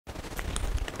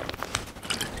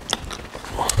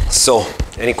So,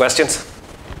 any questions?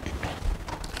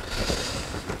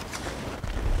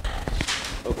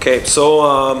 Okay,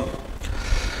 so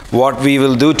what we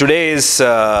will do today is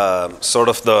sort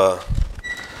of the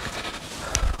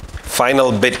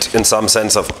final bit in some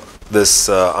sense of this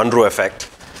Unruh effect,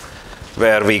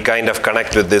 where we kind of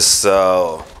connect with this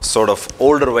sort of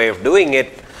older way of doing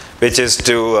it, which is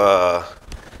to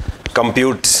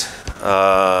compute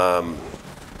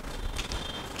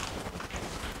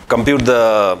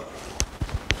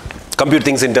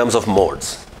things in terms of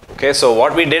modes. Okay, so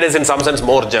what we did is in some sense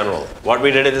more general. What we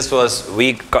did was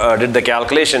we did the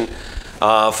calculation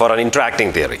for an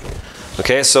interacting theory.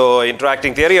 Okay, so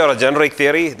interacting theory or a generic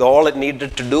theory, all it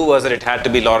needed to do was that it had to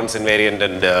be Lorentz invariant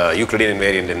and Euclidean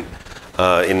invariant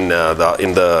in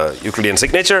the Euclidean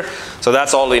signature. So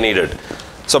that's all we needed.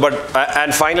 So,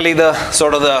 and finally, the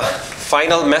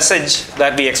final message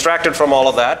that we extracted from all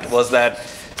of that was that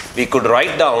we could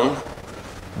write down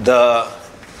the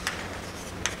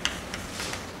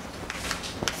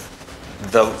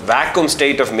vacuum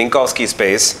state of Minkowski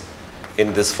space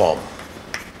in this form.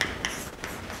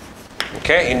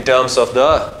 Okay, in terms of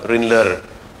the Rindler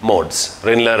modes,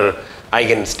 Rindler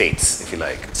eigenstates, if you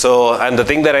like. So, and the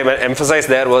thing that I emphasized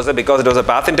there was that because it was a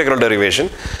path integral derivation,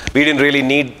 we didn't really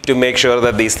need to make sure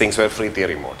that these things were free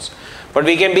theory modes. But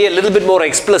we can be a little bit more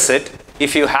explicit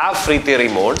if you have free theory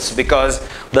modes, because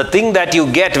the thing that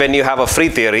you get when you have a free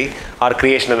theory are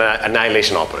creation and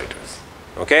annihilation operators.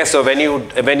 Okay, so when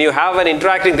you have an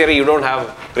interacting theory, you don't have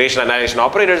creation and annihilation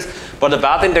operators, but the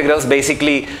path integrals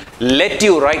basically let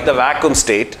you write the vacuum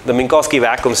state, the Minkowski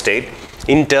vacuum state,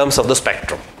 in terms of the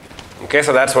spectrum. Okay,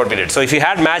 so that's what we did. So if you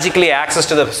had magically access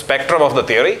to the spectrum of the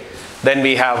theory, then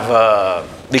we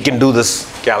can do this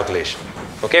calculation.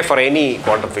 Okay, for any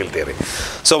quantum field theory.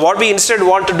 So what we instead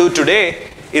want to do today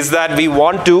is that we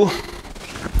want to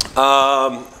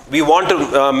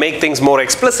make things more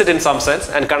explicit in some sense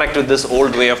and connect with this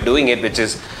old way of doing it, which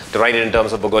is to write it in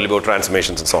terms of Bogoliubov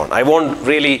transformations and so on. I won't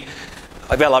really,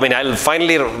 well, I mean, I'll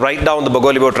finally write down the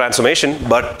Bogoliubov transformation,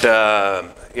 but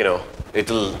you know, we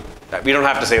don't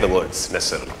have to say the words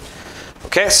necessarily.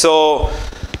 Okay, so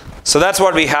that's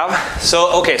what we have.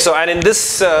 So okay, so and in this,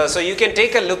 so you can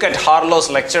take a look at Harlow's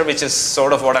lecture, which is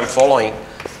sort of what I'm following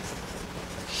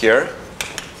here.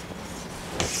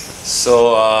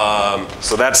 So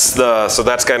that's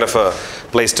kind of a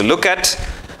place to look at.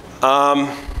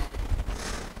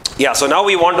 Yeah, so now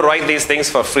we want to write these things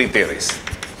for free theories.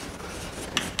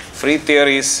 Free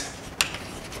theories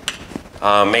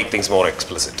make things more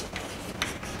explicit.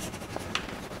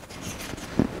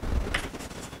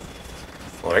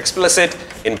 More explicit,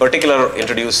 in particular,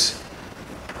 introduce.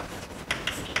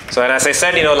 So, and as I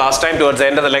said, you know, last time towards the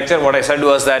end of the lecture, what I said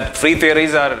was that free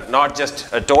theories are not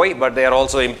just a toy, but they are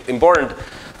also important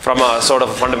from a sort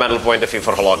of fundamental point of view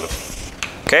for holography.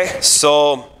 Okay,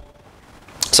 so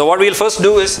what we'll first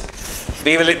do is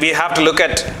we have to look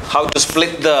at how to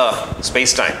split the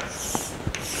space-time.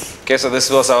 Okay, so this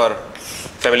was our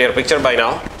familiar picture by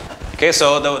now. Okay,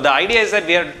 so the idea is that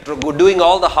we are doing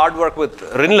all the hard work with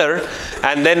Rindler,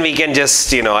 and then we can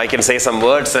just, you know, I can say some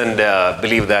words and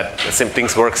believe that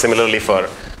things work similarly for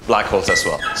black holes as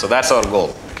well. So that's our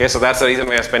goal. Okay, so that's the reason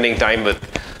we are spending time with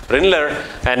Rindler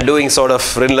and doing sort of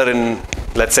Rindler in,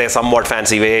 let's say, somewhat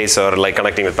fancy ways, or like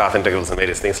connecting with path integrals and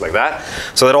various things like that.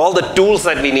 So that all the tools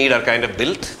that we need are kind of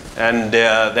built, and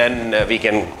then we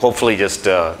can hopefully just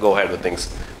go ahead with things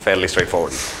fairly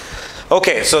straightforward.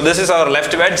 Okay, so this is our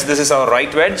left wedge, this is our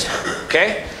right wedge.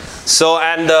 Okay, so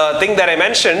and the thing that I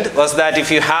mentioned was that if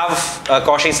you have a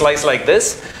Cauchy slice like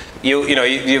this,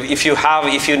 if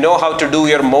you know how to do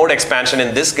your mode expansion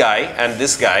in this guy and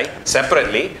this guy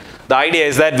separately, the idea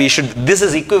is that this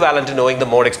is equivalent to knowing the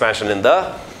mode expansion in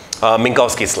the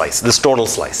Minkowski slice, this total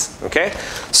slice. Okay,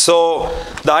 so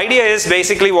the idea is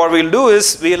basically what we'll do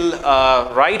is we'll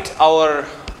write our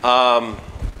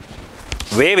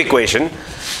wave equation.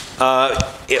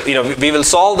 We will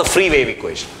solve the free wave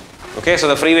equation. Okay, so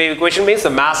the free wave equation means the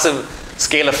massive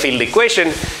scalar field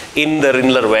equation in the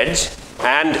Rindler wedge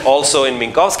and also in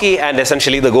Minkowski, and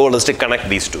essentially the goal is to connect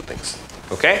these two things.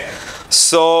 Okay,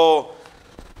 so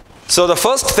the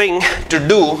first thing to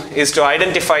do is to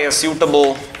identify a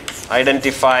suitable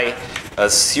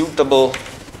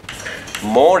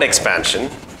mode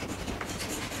expansion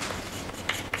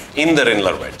in the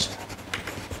Rindler wedge.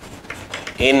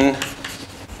 In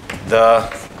the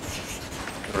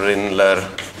Rindler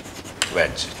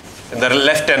wedge, in the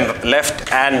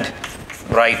left and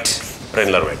right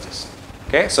Rindler wedges.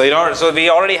 Okay, so we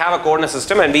already have a coordinate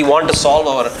system, and we want to solve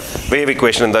our wave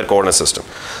equation in that coordinate system.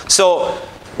 So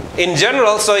in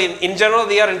general,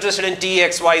 we are interested in t,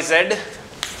 x, y, z.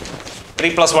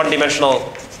 3 plus 1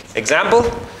 dimensional example.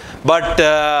 But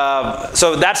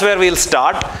so that's where we'll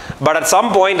start. But at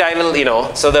some point I will,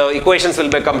 so the equations will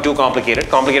become too complicated.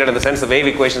 Complicated in the sense the wave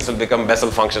equations will become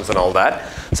Bessel functions and all that.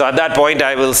 So at that point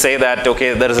I will say that,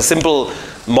 okay, there is a simple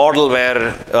model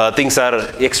where things are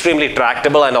extremely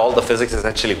tractable and all the physics is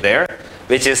actually there,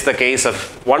 which is the case of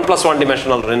 1 plus 1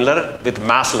 dimensional Rindler with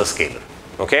massless scalar.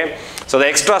 Okay? So the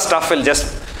extra stuff will just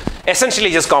essentially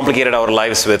just complicated our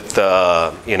lives with,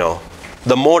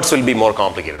 the modes will be more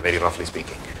complicated, very roughly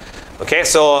speaking. Okay,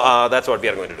 so that's what we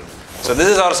are going to do. So this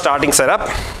is our starting setup.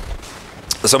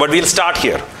 So, but we'll start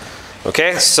here.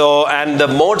 Okay, so and the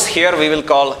modes here we will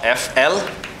call FL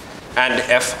and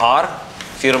FR.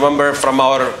 If you remember from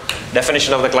our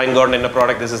definition of the Klein-Gordon inner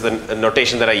product, this is the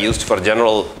notation that I used for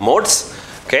general modes.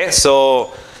 Okay,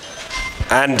 so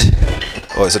and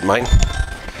oh, is it mine?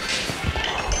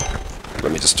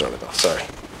 Let me just turn it off. Sorry.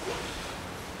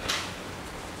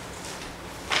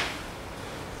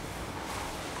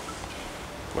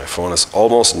 My phone is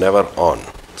almost never on,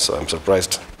 so I'm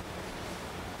surprised.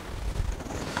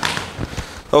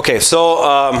 Okay, so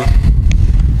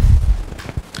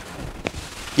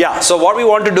yeah, so what we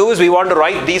want to do is we want to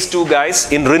write these two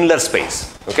guys in Rindler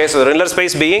space. Okay, so the Rindler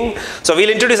space being, so we'll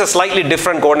introduce a slightly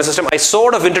different coordinate system. I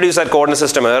sort of introduced that coordinate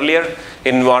system earlier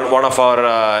in one of our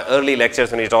early lectures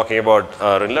when we were talking about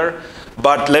Rindler,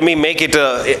 but let me make it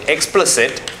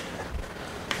explicit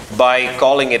by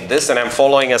calling it this, and I'm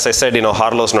following, as I said,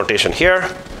 Harlow's notation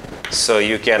here. So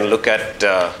you can look at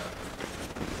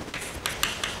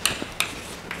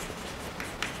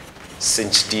sinh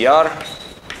dr.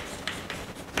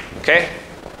 Okay,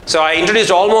 so I introduced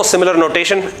almost similar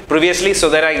notation previously, so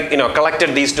then I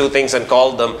collected these two things and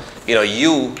called them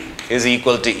u is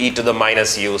equal to e to the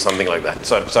minus u, something like that.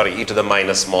 So sorry, e to the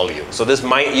minus small u. So this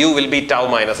u will be tau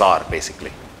minus r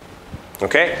basically.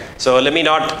 Okay, so let me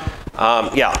not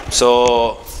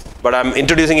but I'm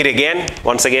introducing it again,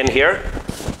 once again here.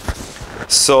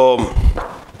 So,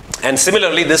 and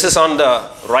similarly, this is on the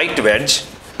right wedge,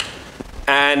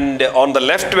 and on the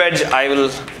left wedge, I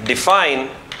will define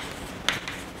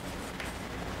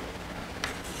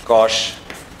cosh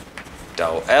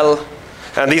tau L,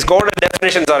 and these coordinate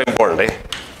definitions are important,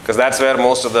 because that's where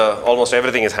almost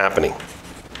everything is happening.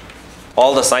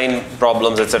 All the sign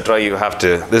problems, etc.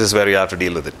 This is where you have to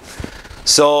deal with it.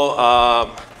 So,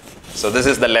 so this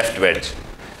is the left wedge.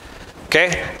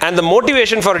 Okay, and the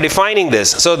motivation for defining this.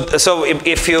 So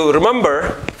if you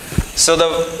remember, so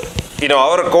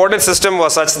our coordinate system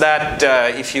was such that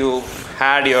if you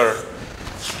had your,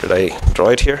 did I draw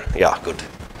it here? Yeah, good.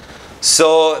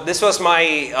 So this was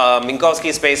my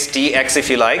Minkowski space Tx, if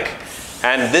you like,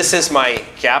 and this is my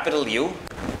capital U.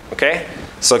 Okay,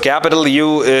 so capital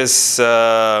U is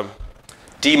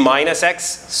T minus x.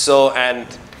 So and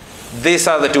these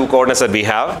are the two coordinates that we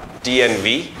have, T and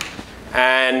V,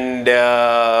 and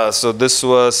so this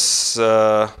was,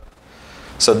 so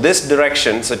this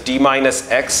direction, so T minus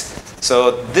x,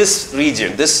 so this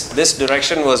region, this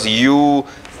direction was U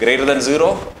greater than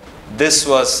 0, this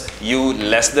was U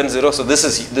less than 0, so this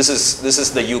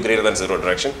is the U greater than 0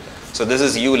 direction, so this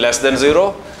is U less than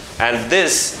 0, and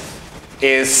this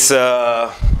is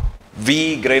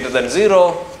V greater than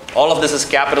 0, all of this is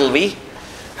capital V,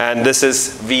 and this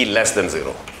is V less than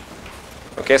 0.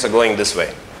 Okay, so going this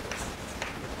way.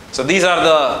 So these are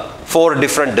the 4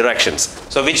 different directions.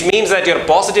 So which means that your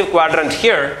positive quadrant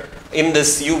here in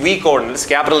this UV coordinates,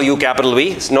 capital U, capital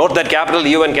V, note that capital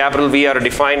U and capital V are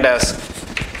defined as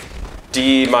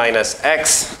T minus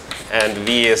x and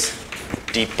V is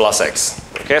T plus x.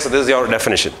 Okay, so this is your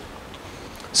definition.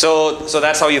 So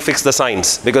that's how you fix the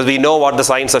signs, because we know what the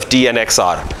signs of T and x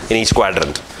are in each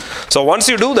quadrant. So once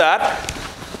you do that,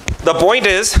 the point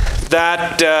is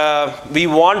that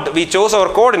we chose our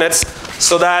coordinates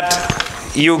so that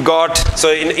you got, so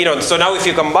now if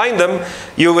you combine them,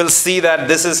 you will see that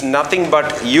this is nothing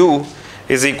but u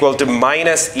is equal to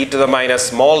minus e to the minus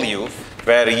small u,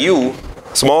 where u,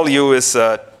 small u is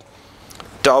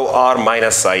tau r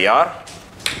minus psi r,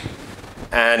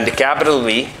 and capital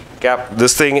V,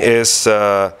 this thing is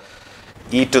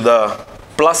e to the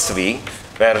plus v,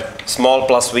 where small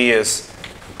plus v is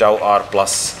tau r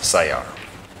plus psi r.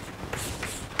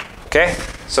 Okay,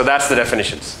 so that's the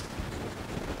definitions.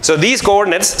 So these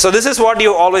coordinates, so this is what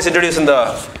you always introduce in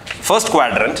the first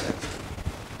quadrant.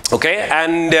 Okay,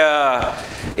 and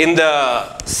in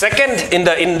the second, in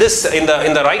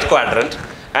the right quadrant,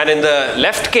 and in the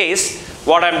left case,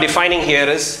 what I'm defining here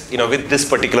is, with this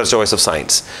particular choice of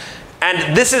signs.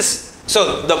 And this is,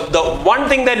 so the one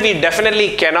thing that we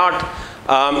definitely cannot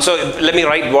So let me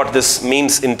write what this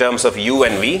means in terms of u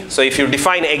and v. So if you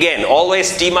define again,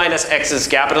 always t minus x is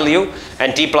capital U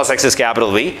and t plus x is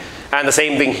capital V. And the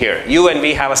same thing here. U and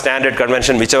v have a standard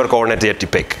convention, whichever coordinate you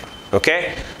pick.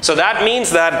 Okay? So that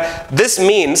means that this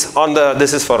means on the,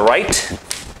 this is for right.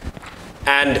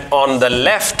 And on the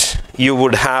left, you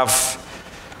would have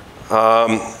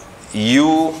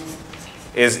u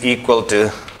is equal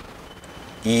to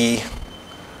e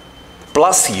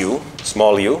plus u,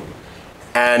 small u.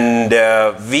 And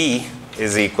v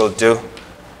is equal to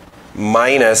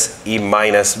minus e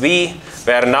minus v,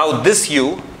 where now this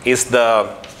u is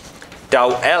the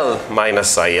tau L minus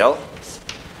psi L,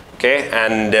 okay,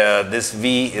 and this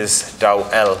v is tau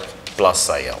L plus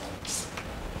psi L,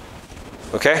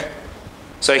 okay.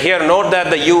 So here note that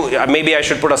the u, maybe I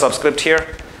should put a subscript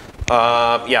here,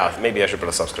 yeah, maybe I should put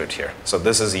a subscript here. So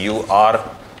this is u r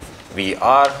v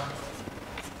r,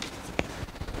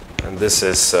 and this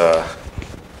is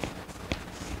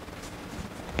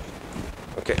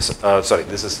okay, so, sorry,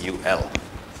 this is UL.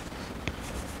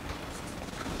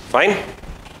 Fine?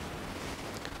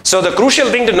 So the crucial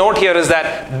thing to note here is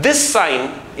that this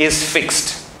sign is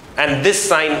fixed and this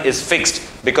sign is fixed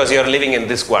because you're living in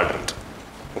this quadrant.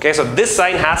 Okay, so this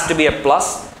sign has to be a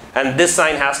plus and this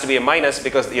sign has to be a minus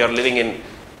because you're living in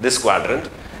this quadrant.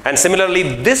 And similarly,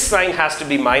 this sign has to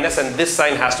be minus and this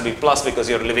sign has to be plus because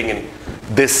you're living in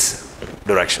this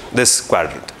direction, this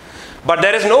quadrant. But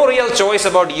there is no real choice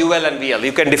about UL and VL.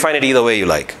 You can define it either way you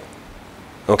like.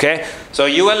 Okay? So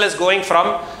UL is going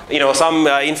from, you know, some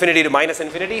infinity to minus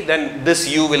infinity. Then this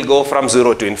U will go from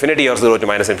 0 to infinity or 0 to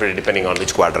minus infinity depending on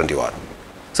which quadrant you are.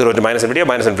 0 to minus infinity or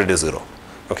minus infinity to 0.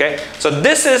 Okay? So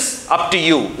this is up to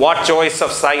you, what choice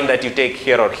of sign that you take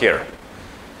here or here.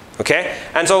 Okay?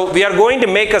 And so we are going to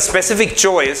make a specific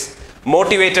choice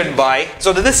motivated by,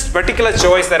 so this particular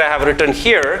choice that I have written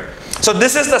here, so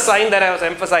this is the sign that I was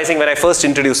emphasizing when I first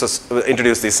introduced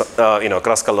this, you know,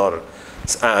 cross color,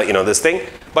 you know, this thing.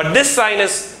 But this sign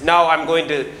is, now I'm going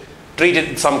to treat it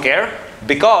with some care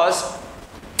because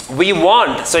we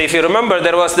want, so if you remember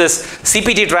there was this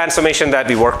CPT transformation that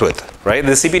we worked with, right?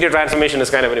 The CPT transformation is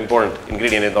kind of an important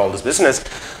ingredient in all this business.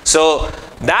 So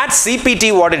that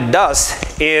CPT, what it does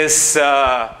is,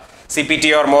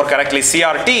 CPT or more correctly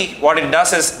CRT, what it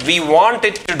does is we want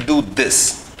it to do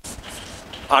this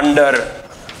under,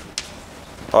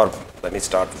 or let me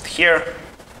start with here.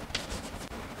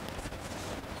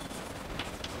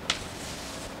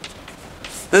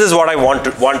 This is what I want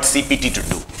CPT to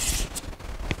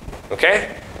do.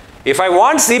 Okay? If I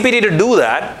want CPT to do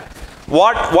that,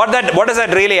 what does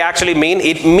that really actually mean?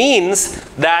 It means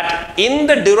that in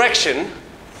the direction,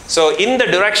 so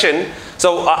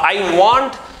I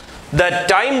want the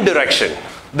time direction,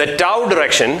 the tau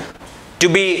direction to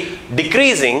be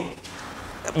decreasing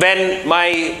when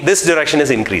this direction is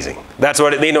increasing. That's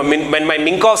what, you know, when my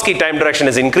Minkowski time direction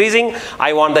is increasing,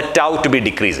 I want the tau to be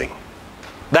decreasing.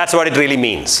 That's what it really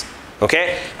means.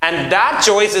 Okay? And that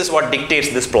choice is what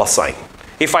dictates this plus sign.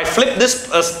 If I flip this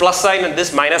plus sign and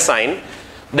this minus sign,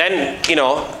 then, you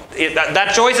know,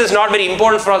 that choice is not very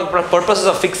important for the purposes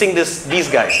of fixing these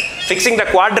guys. Fixing the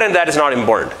quadrant, that is not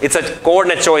important. It's a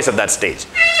coordinate choice at that stage.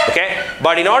 Okay?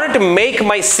 But in order to make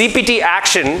my CPT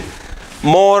action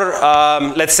more,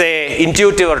 let's say,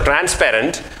 intuitive or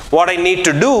transparent, what I need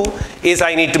to do is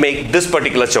I need to make this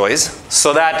particular choice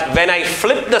so that when I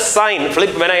flip the sign,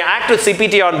 when I act with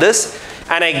CPT on this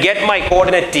and I get my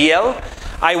coordinate TL,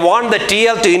 I want the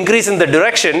TL to increase in the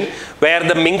direction where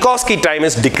the Minkowski time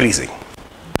is decreasing.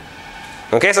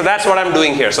 Okay, so that's what I'm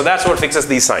doing here. So that's what fixes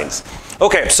these signs.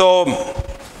 Okay, so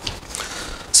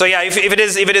yeah, if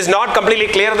it is not completely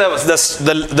clear,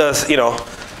 you know,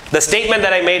 the statement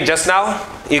that I made just now,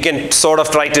 you can sort of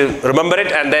try to remember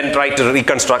it and then try to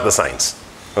reconstruct the signs.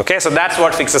 Okay, so that's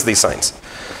what fixes these signs.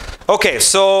 Okay,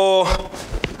 so,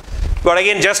 but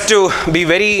again, just to be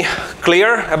very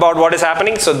clear about what is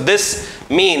happening, so this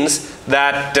means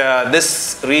that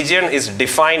this region is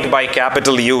defined by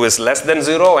capital U is less than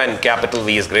 0 and capital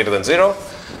V is greater than 0.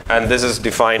 And this is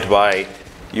defined by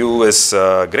U is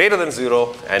greater than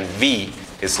 0 and V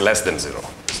is less than 0.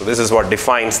 So this is what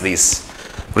defines these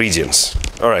regions.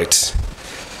 All right.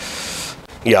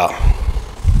 Yeah.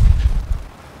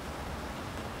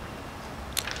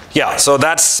 Yeah, so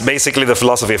that's basically the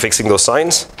philosophy of fixing those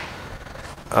signs.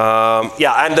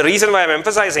 Yeah, and the reason why I'm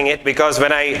emphasizing it, because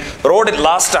when I wrote it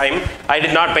last time, I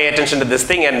did not pay attention to this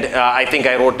thing, and I think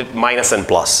I wrote it minus and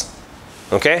plus.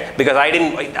 Okay? Because I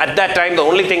didn't, at that time, the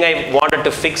only thing I wanted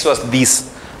to fix was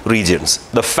these regions.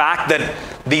 The fact that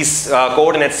these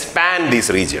coordinates span these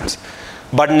regions.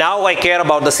 But now I care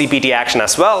about the CPT action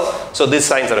as well, so these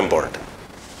signs are important.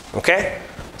 Okay?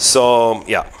 So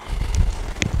yeah.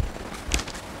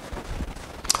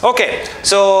 Okay,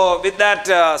 so with that,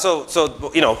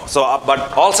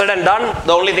 but all said and done,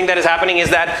 the only thing that is happening is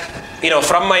that,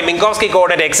 from my Minkowski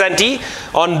coordinate x and t,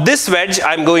 on this wedge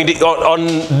I'm going to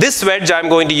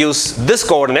use this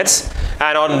coordinates,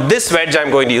 and on this wedge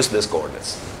I'm going to use this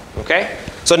coordinates. Okay,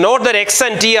 so note that x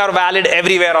and t are valid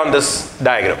everywhere on this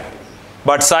diagram,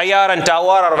 but psi r and tau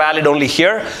r are valid only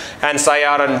here, and psi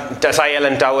l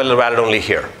and tau l are valid only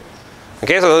here.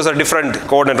 Okay, so those are different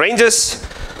coordinate ranges.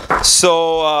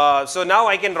 So now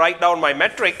I can write down my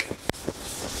metric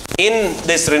in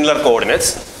this Rindler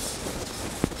coordinates.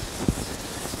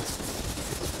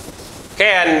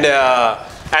 Okay, and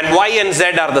y and z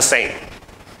are the same.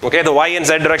 Okay, the y and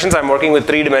z directions, I'm working with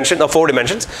 4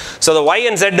 dimensions. So the y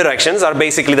and z directions are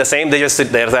basically the same. They just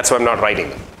sit there. That's why I'm not writing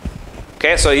them.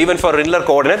 Okay, so even for Rindler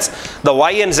coordinates, the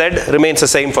y and z remains the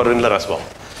same for Rindler as well.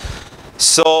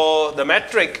 So the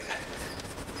metric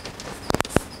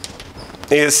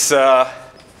is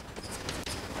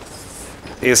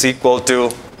equal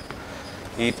to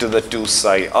e to the 2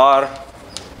 psi r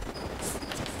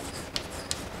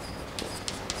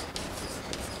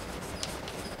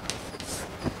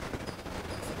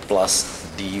plus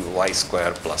dy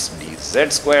square plus dz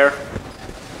square,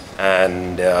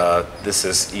 and this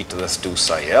is e to the 2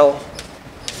 psi l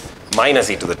minus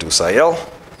e to the 2 psi l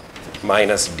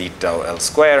minus d tau l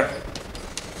square.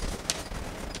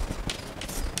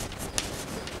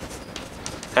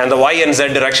 And the y and z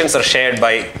directions are shared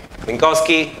by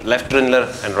Minkowski, left Rindler,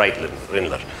 and right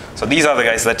Rindler. So these are the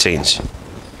guys that change.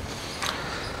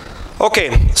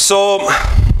 Okay, so,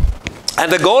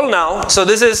 and the goal now, so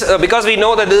this is, because we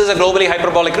know that this is a globally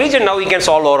hyperbolic region, now we can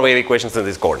solve lower wave equations in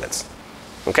these coordinates.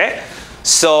 Okay,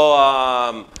 so,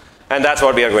 and that's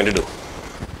what we are going to do.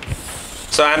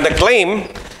 So, and the claim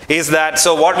is that,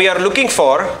 so what we are looking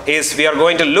for is, we are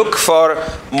going to look for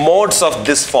modes of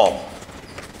this form.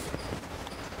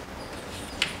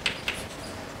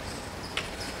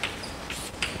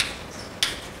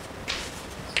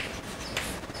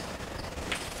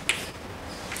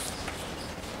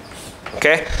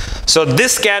 Okay, so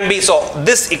this can be, so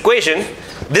this equation,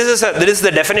 this is the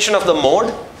definition of the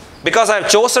mode, because I have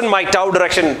chosen my tau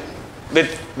direction with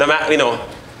the,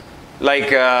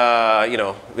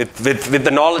 with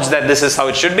the knowledge that this is how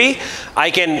it should be. I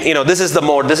can, this is the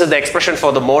mode, this is the expression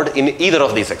for the mode in either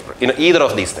of these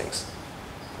things.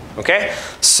 Okay,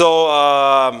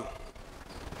 so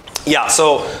yeah,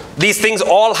 so these things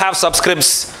all have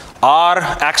subscripts r.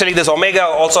 Actually, this omega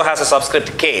also has a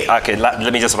subscript k. Okay,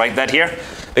 let me just write that here,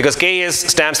 because k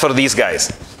stands for these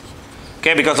guys.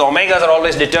 Okay, because omegas are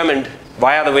always determined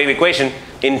via the wave equation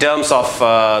in terms of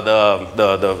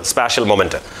the spatial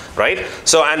momenta, right?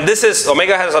 So, and this is,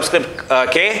 omega has a subscript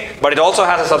k, but it also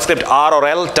has a subscript r or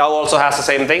l. Tau also has the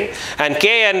same thing, and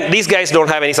k and these guys don't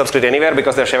have any subscript anywhere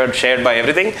because they're shared by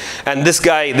everything. And this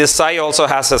guy, this psi also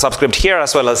has a subscript here,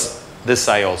 as well as this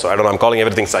psi also. I don't know, I'm calling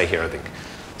everything psi here, I think.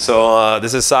 So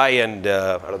this is psi, and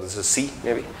I don't know, this is c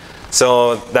maybe.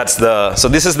 So that's the, so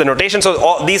this is the notation. So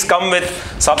all these come with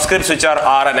subscripts which are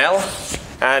r and l,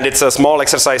 and it's a small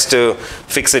exercise to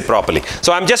fix it properly.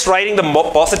 So I'm just writing the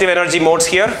positive energy modes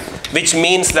here, which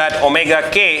means that omega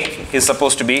k is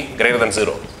supposed to be greater than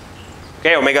 0.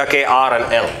 Okay, omega k, r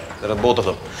and l, there are both of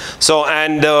them. So,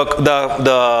 and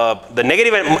the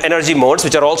negative energy modes,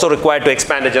 which are also required to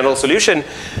expand a general solution,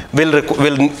 they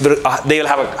will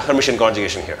have a Hermitian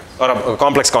conjugation here, or a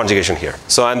complex conjugation here.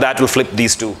 So, and that will flip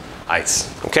these two i's.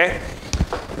 Okay.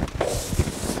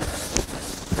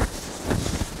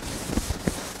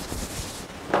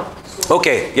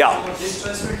 Okay, yeah. So this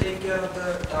choice will take care of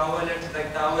the tau L, and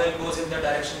like tau L goes in the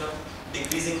direction of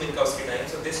decreasing Minkowski time.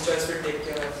 So this choice will take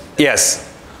care of that. Yes.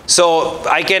 So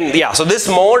I can, yeah, so this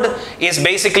mode is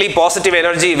basically positive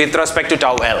energy with respect to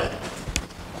tau L.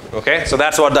 Okay, so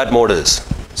that's what that mode is.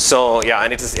 So yeah,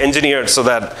 and it is engineered so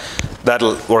that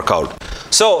that'll work out.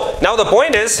 So now the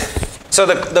point is, so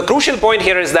the crucial point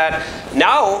here is that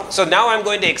now, so now I'm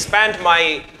going to expand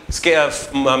my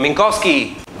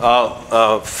Minkowski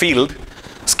field,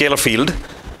 scalar field,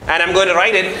 and I'm going to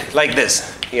write it like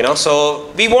this.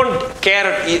 So we won't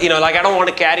care, like I don't want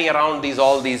to carry around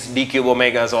all these d cube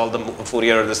omegas, all the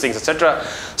Fourier, these things, etc.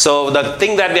 So the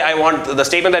thing that the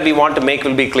statement that we want to make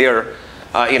will be clear,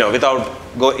 without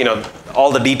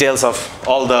all the details of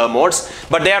all the modes,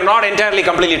 but they are not entirely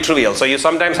completely trivial. So you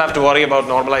sometimes have to worry about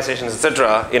normalizations,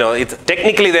 etc.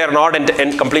 Technically they are not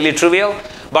completely trivial,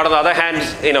 but on the other hand,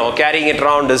 carrying it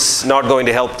around is not going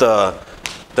to help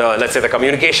let's say the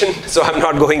communication. So I'm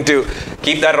not going to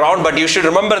keep that around, but you should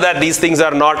remember that these things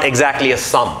are not exactly a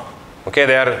sum. Okay,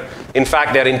 in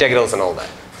fact they're integrals and all that.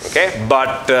 Okay,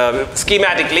 but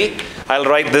schematically, I'll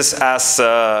write this as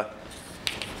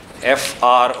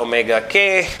Fr omega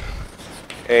k,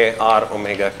 Ar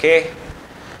omega k,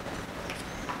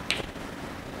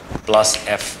 plus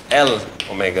Fl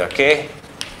omega k,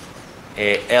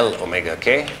 Al omega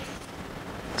k.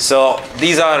 So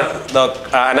these are the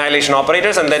annihilation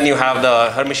operators, and then you have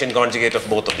the Hermitian conjugate of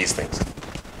both of these things.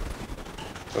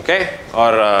 Okay,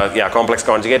 or yeah, complex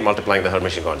conjugate multiplying the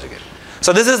Hermitian conjugate.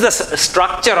 So this is the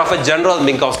structure of a general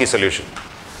Minkowski solution.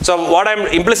 So what I'm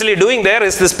implicitly doing there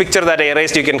is this picture that I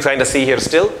erased, you can kind of see here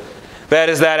still, where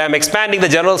is that I'm expanding the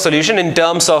general solution in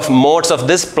terms of modes of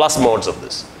this plus modes of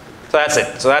this. So that's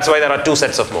it. So that's why there are two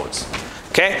sets of modes.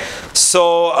 Okay,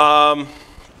 so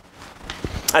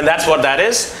and that's what that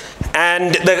is.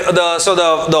 And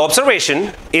the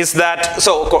observation is that,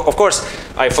 so of course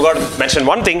I forgot to mention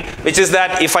one thing, which is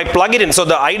that if I plug it in, so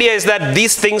the idea is that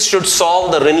these things should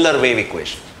solve the Rindler wave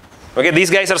equation. Okay, these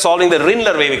guys are solving the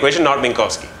Rindler wave equation, not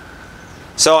Minkowski.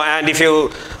 So, and if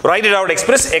you write it out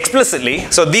explicitly,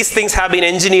 so these things have been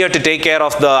engineered to take care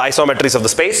of the isometries of the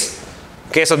space.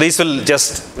 Okay, so these will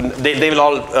just, they will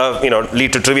all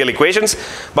lead to trivial equations.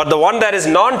 But the one that is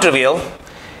non-trivial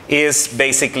is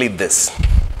basically this.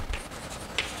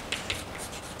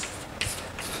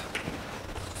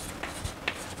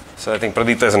 So I think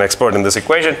Pradita is an expert in this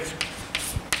equation.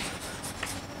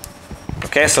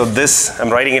 Okay, so this,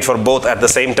 I'm writing it for both at the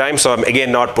same time, so I'm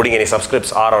again not putting any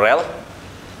subscripts R or L.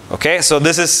 Okay, so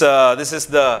this is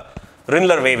the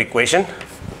Rindler wave equation.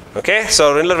 Okay,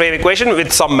 so Rindler wave equation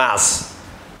with some mass.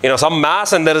 Some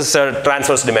mass, and there is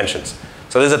transverse dimensions.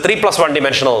 So this is a 3 plus 1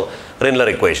 dimensional Rindler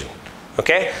equation.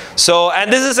 Okay, so,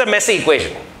 and this is a messy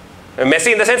equation.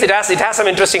 Messy in the sense it has some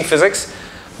interesting physics,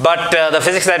 but the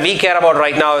physics that we care about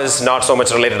right now is not so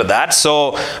much related to that.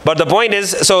 So, but the point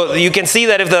is, so you can see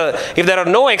that if there are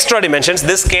no extra dimensions,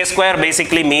 this k square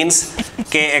basically means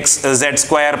kx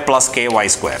square plus ky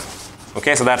square.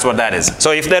 Okay, so that's what that is.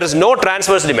 So if there is no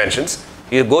transverse dimensions,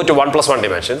 you go to 1 plus 1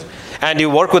 dimensions, and you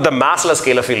work with the massless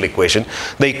scalar field equation,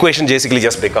 the equation basically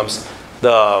just becomes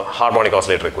the harmonic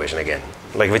oscillator equation again,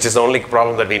 which is the only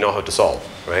problem that we know how to solve,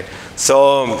 right?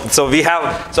 So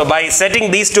by setting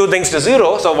these two things to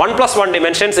 0, so 1 plus 1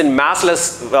 dimensions in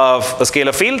massless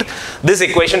scalar field, this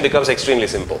equation becomes extremely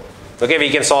simple. Okay, we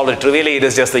can solve it trivially. It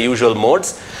is just the usual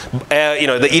modes,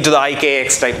 the e to the I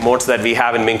kx type modes that we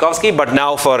have in Minkowski. But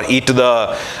now for e to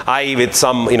the I with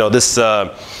some, this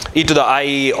e to the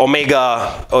I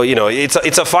omega,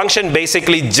 it's a function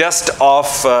basically just of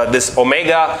this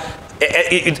omega.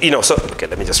 So okay,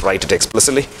 let me just write it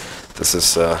explicitly. This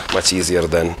is much easier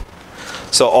than.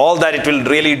 So all that it will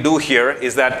really do here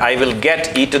is that I will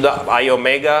get e to the I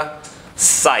omega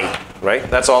psi, right?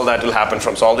 That's all that will happen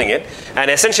from solving it.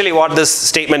 And essentially what this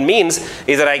statement means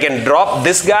is that I can drop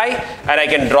this guy and I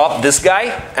can drop this guy,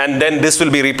 and then this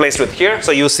will be replaced with here.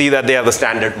 So you see that they are the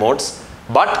standard modes,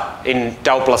 but in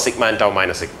tau plus sigma and tau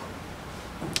minus sigma.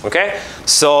 Okay,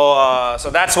 so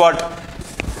that's what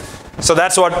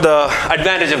the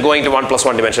advantage of going to 1 plus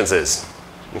 1 dimensions is.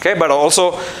 Okay, but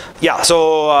also, yeah,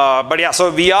 so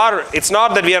it's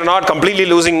not that we are not completely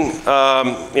losing,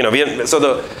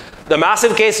 the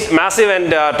massive case, massive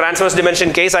and transverse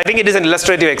dimension case, I think it is an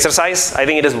illustrative exercise. I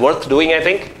think it is worth doing, I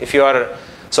think. If you are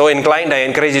so inclined, I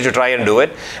encourage you to try and do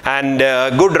it. And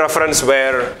good reference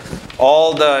where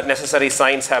all the necessary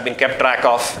signs have been kept track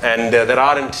of, and there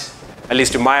aren't, at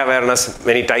least to my awareness,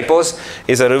 many typos,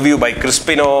 is a review by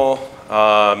Crispino.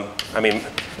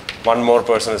 One more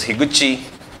person is Higuchi,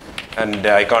 and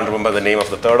I can't remember the name of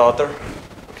the third author.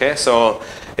 Okay, so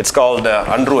it's called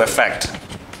Unruh effect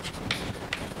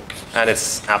and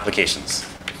its applications.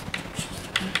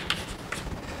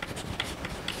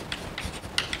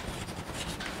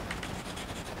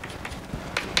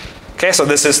 Okay, so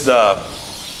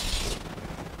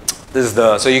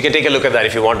so you can take a look at that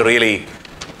if you want to really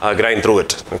grind through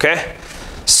it. Okay,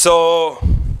 so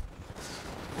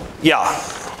yeah,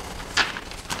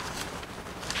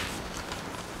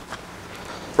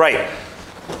 right.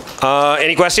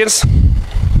 Any questions?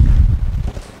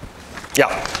 Yeah.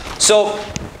 So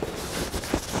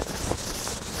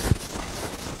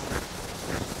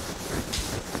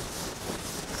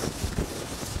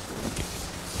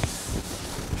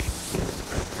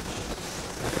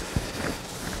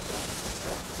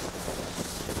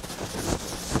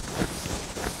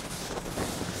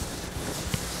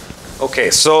okay,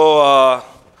 so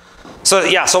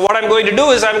what I'm going to do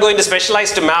is I'm going to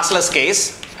specialize to massless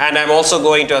case, and I'm also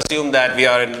going to assume that we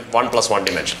are in 1 plus 1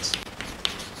 dimensions.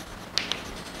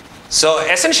 So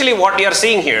essentially what you are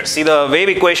seeing here, see the wave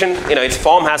equation, its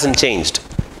form hasn't changed,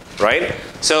 right?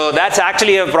 So that's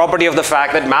actually a property of the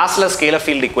fact that massless scalar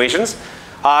field equations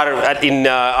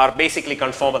are basically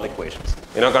conformal equations.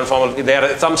 You know, conformal, they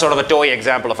are some sort of a toy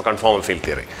example of a conformal field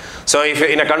theory. So if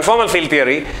in a conformal field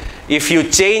theory, if you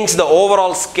change the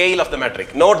overall scale of the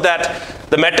metric, note that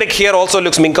the metric here also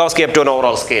looks Minkowski up to an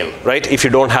overall scale, right? If you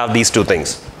don't have these two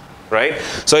things, right?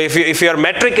 So if your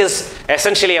metric is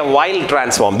essentially a Weil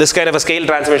transform, this kind of a scale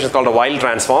transformation is called a Weil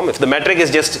transform. If the metric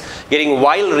is just getting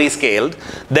Weil rescaled,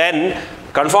 then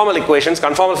conformal equations,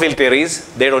 conformal field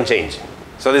theories, they don't change.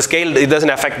 So the scale, it doesn't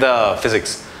affect the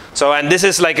physics. So, and this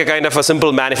is like a kind of a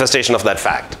simple manifestation of that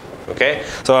fact. Okay?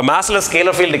 So a massless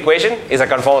scalar field equation is a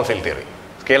conformal field theory.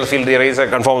 Scalar field theory is a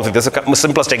conformal field. This is the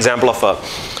simplest example of a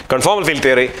conformal field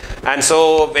theory. And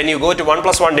so when you go to 1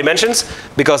 + 1 dimensions,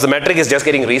 because the metric is just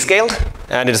getting rescaled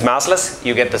and it's massless,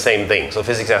 you get the same thing. So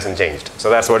physics hasn't changed. So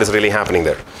that's what is really happening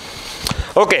there.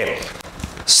 Okay.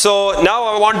 So now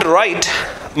I want to write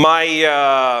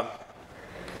my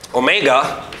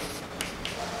omega.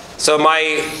 So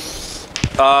my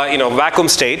vacuum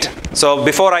state. So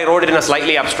before I wrote it in a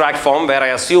slightly abstract form where I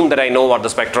assumed that I know what the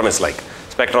spectrum is like,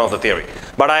 spectrum of the theory.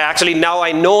 But I actually now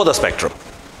I know the spectrum,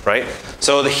 right?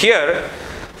 So here,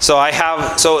 so I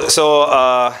have,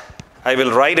 I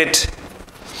will write it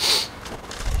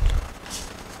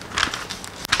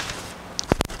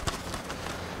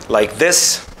like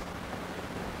this.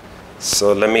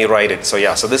 So let me write it. So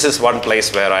yeah, so this is one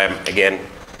place where I am again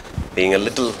being a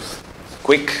little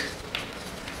quick.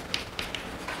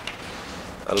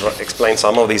 I'll explain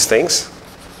some of these things.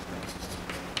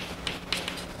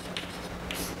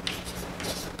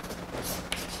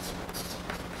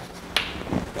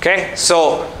 Okay,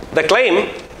 so the claim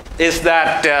is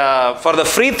that for the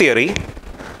free theory,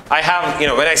 I have,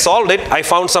 when I solved it, I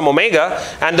found some omega,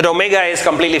 and that omega is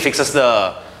completely fixes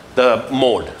the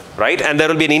mode, right? And there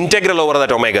will be an integral over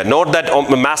that omega. Note that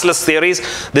massless theories,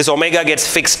 this omega gets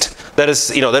fixed. There is,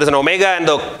 there is an omega and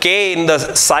the k in the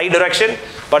psi direction,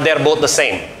 but they are both the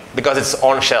same because it's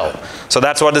on shell. So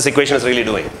that's what this equation is really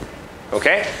doing.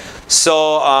 Okay,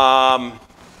 so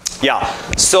yeah,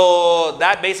 so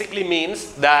that basically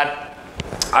means that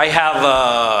I have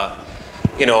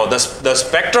the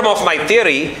spectrum of my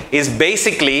theory is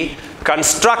basically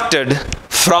constructed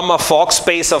from a Fock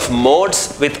space of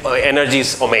modes with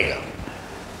energies omega.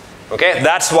 Okay,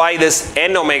 that's why this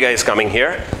n omega is coming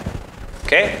here.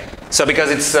 Okay, so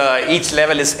because it's each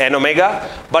level is n omega.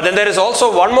 But then there is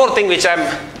also one more thing which I'm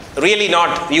really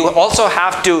not, you also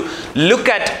have to look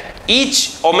at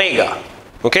each omega.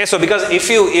 Okay, so because if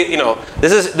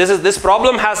this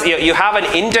problem has, you have an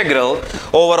integral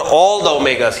over all the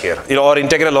omegas here, or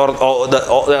integral or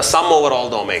the sum over all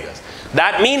the omegas.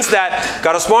 That means that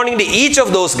corresponding to each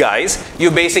of those guys, you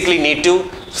basically need to,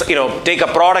 take a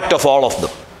product of all of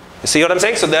them. You see what I'm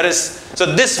saying? So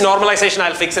this normalization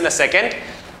I'll fix in a second.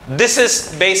 This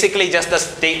is basically just the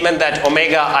statement that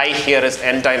omega I here is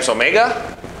n times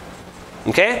omega.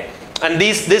 Okay, and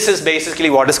this is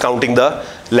basically what is counting the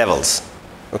levels.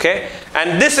 Okay,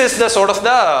 and this is the sort of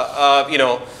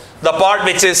the part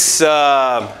which is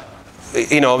like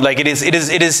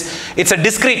it's a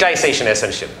discretization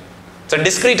essentially. It's a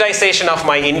discretization of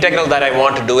my integral that I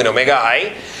want to do in omega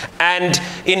I, and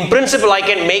in principle I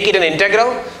can make it an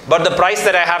integral, but the price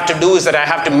that I have to do is that I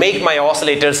have to make my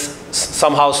oscillators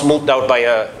somehow smoothed out by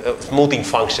a smoothing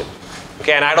function.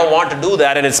 Okay, and I don't want to do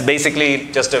that, and it's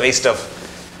basically just a waste of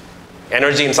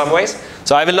energy in some ways.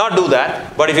 So I will not do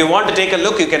that, but if you want to take a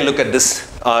look, you can look at this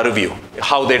review,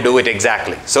 how they do it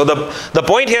exactly. So the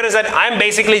point here is that I'm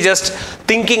basically just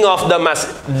thinking of them as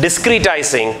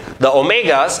discretizing the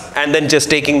omegas and then just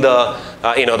taking the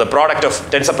the product of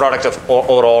tensor product of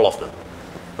over all of them.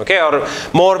 Okay, or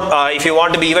more if you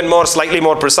want to be even more slightly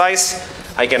more precise,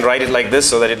 I can write it like this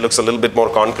so that it looks a little bit more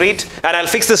concrete, and I'll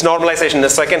fix this normalization in a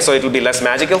second so it will be less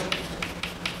magical.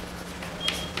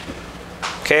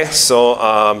 Okay, so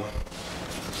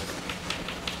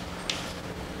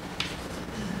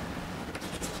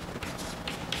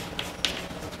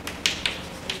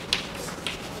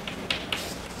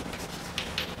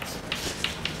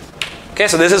okay,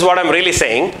 so this is what I'm really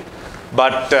saying,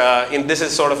 but this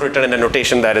is sort of written in a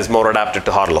notation that is more adapted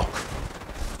to Harlow.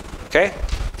 Okay,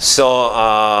 so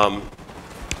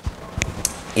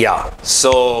yeah,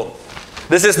 so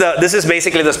this is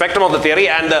basically the spectrum of the theory,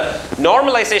 and the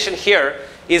normalization here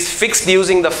is fixed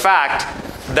using the fact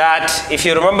that if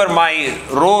you remember my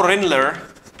rho Rindler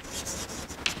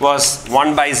was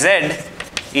 1 by z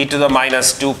e to the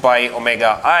minus 2 pi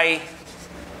omega I.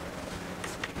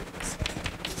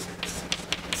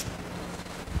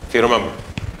 If you remember.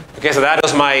 Okay, so that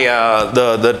was my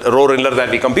the rho Rindler that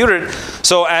we computed.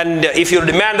 So, and if you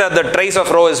demand that the trace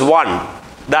of rho is 1,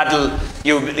 that'll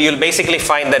you'll basically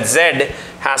find that Z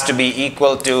has to be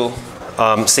equal to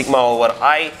sigma over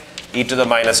I e to the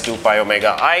minus 2 pi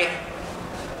omega I.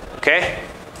 Okay.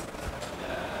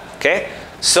 Okay.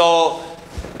 So,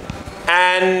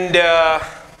 and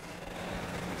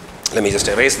let me just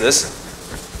erase this.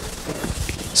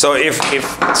 So if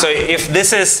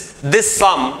this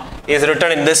sum is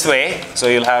written in this way, so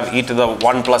you'll have e to the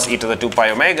 1 plus e to the 2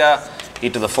 pi omega, e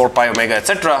to the 4 pi omega,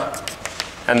 etc.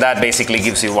 And that basically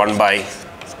gives you 1 by,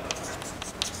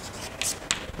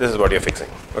 this is what you're fixing.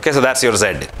 Okay, so that's your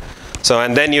Z. So,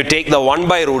 and then you take the 1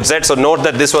 by root Z. So note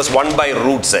that this was 1 by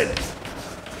root Z.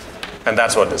 And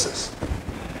that's what this is.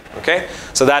 Okay,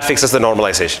 so that fixes the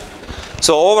normalization.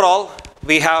 So overall,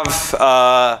 we have,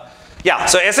 yeah,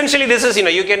 so essentially this is,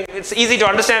 it's easy to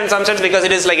understand in some sense because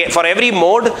it is like for every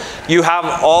mode, you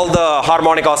have all the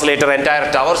harmonic oscillator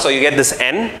entire tower, so you get this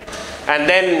N. And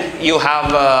then you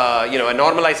have, a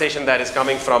normalization that is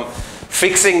coming from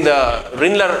fixing the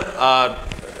Rindler,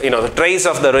 the trace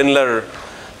of the Rindler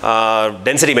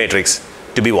density matrix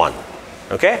to be 1.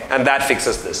 Okay, and that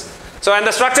fixes this. So, and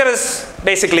the structure is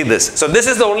basically this. So this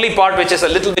is the only part which is a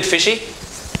little bit fishy.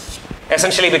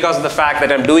 Essentially because of the fact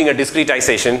that I'm doing a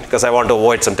discretization because I want to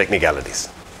avoid some technicalities.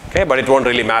 Okay, but it won't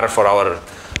really matter for our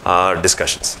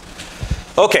discussions.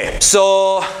 Okay,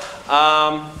 so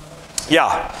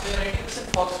yeah.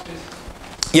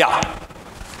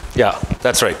 Yeah,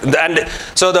 that's right. And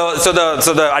so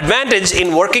the advantage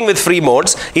in working with free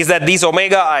modes is that these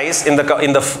omega i's in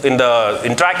the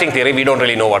interacting theory, we don't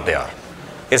really know what they are.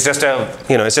 It's just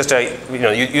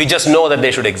you just know that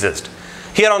they should exist.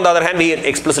 Here on the other hand, we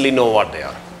explicitly know what they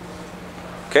are.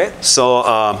 Okay, so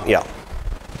yeah.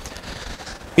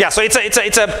 Yeah, so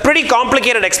it's a pretty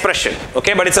complicated expression,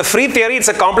 okay, but it's a free theory. It's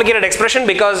a complicated expression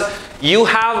because you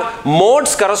have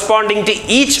modes corresponding to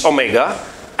each omega,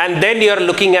 and then you're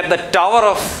looking at the tower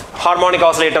of harmonic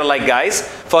oscillator like guys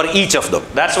for each of them.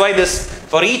 That's why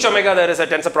for each omega there is a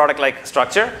tensor product like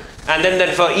structure, and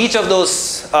then for each of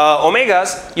those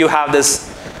omegas you have this,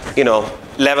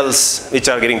 levels which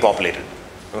are getting populated.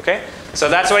 Okay, so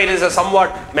that's why it is a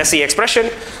somewhat messy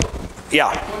expression.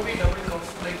 Yeah. Would be double count,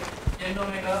 like n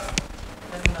omega,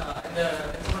 and the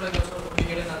tensor product also would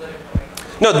get another n omega.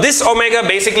 No, this omega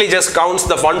basically just counts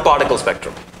the one particle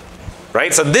spectrum,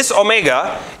 right? So this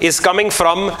omega is coming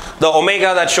from the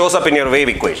omega that shows up in your wave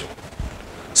equation.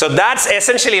 So that's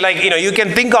essentially like, you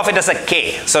can think of it as a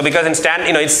k. So because in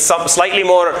it's slightly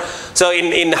more, so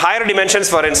in higher dimensions,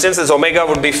 for instance, this omega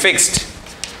would be fixed.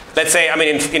 Let's say,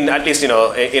 in at least,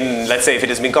 let's say if it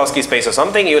is Minkowski space or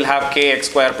something, you will have kx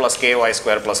square plus ky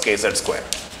square plus kz square,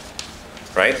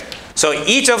 right? So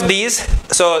each of these,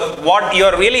 so what you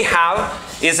really have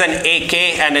is an ak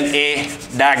and an a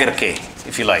dagger k,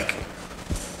 if you like,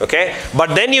 okay?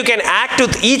 But then you can act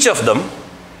with each of them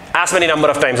as many number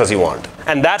of times as you want.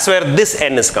 And that's where this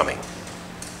n is coming,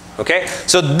 okay?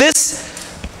 So this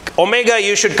omega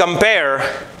you should compare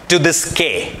to this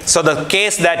k. So the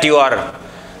case that you are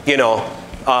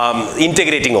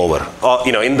integrating over,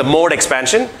 in the mode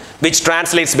expansion, which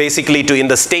translates basically to in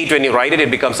the state when you write it,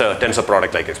 it becomes a tensor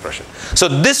product like expression. So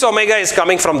this omega is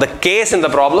coming from the case in the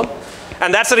problem,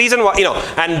 and that's the reason why,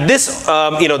 and this,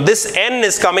 this n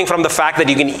is coming from the fact that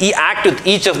you can act with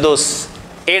each of those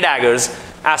a daggers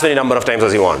as many number of times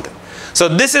as you want. So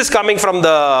this is coming from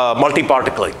the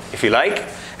multi-particling, if you like,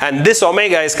 and this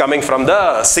omega is coming from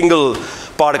the single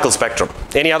particle spectrum.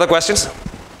 Any other questions?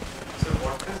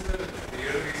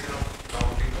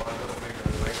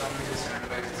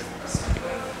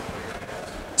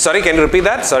 Sorry, can you repeat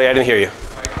that? Sorry, I didn't hear you.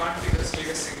 Why can't we just take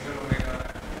a single omega and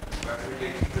why are we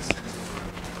taking this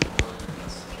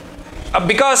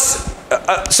Because,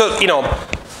 so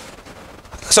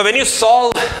when you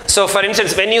solve, so for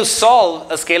instance, when you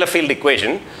solve a scalar field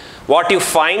equation, what you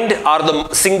find are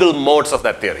the single modes of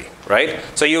that theory, right?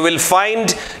 So you will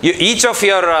find, each of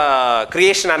your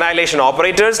creation annihilation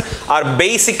operators are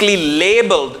basically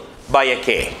labeled by a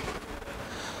k.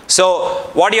 So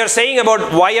what you're saying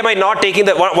about why am I not taking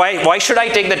the, why should I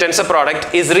take the tensor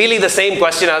product is really the same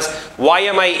question as why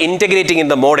am I integrating in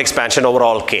the mode expansion over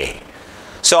all k.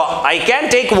 So I can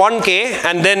take one k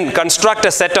and then construct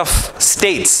a set of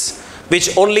states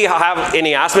which only have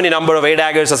as many number of a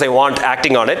daggers as I want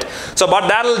acting on it. So but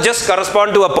that will just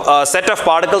correspond to a set of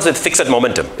particles with fixed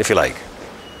momentum, if you like.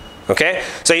 Okay?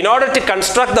 So in order to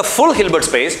construct the full Hilbert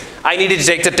space, I needed to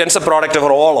take the tensor product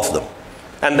over all of them.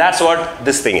 And that's what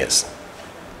this thing is.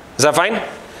 Is that fine?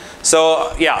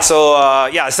 So yeah, so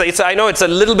I know it's a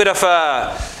little bit of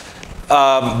a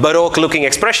Baroque looking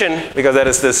expression, because there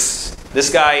is this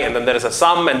guy, and then there is a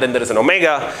sum, and then there is an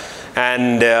omega,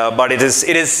 and but it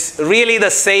is really the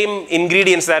same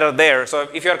ingredients that are there. So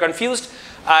if you are confused,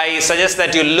 I suggest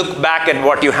that you look back at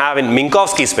what you have in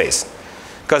Minkowski space,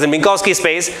 because in Minkowski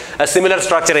space a similar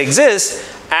structure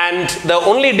exists, and the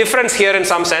only difference here in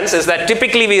some sense is that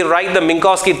typically we write the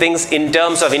Minkowski things in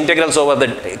terms of integrals over the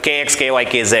kx, ky,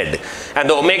 kz, and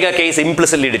the omega k is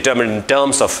implicitly determined in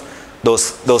terms of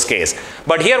those k's.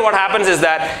 But here what happens is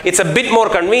that it's a bit more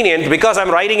convenient, because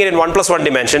I'm writing it in 1 + 1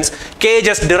 dimensions. K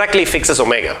just directly fixes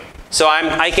omega, so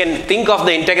I can think of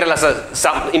the integral as a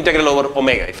sum integral over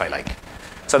omega if I like.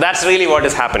 So that's really what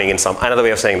is happening in another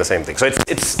way of saying the same thing. So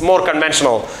it's more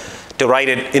conventional to write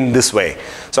it in this way.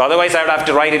 So otherwise I would have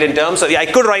to write it in terms, so I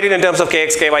could write it in terms of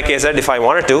kx, ky, kz if I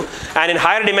wanted to, and in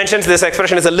higher dimensions this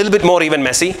expression is a little bit more even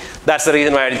messy. That's the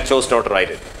reason why I chose not to write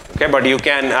it. Okay, but you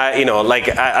can, like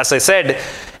as I said,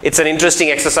 it's an interesting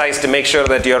exercise to make sure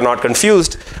that you're not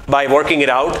confused by working it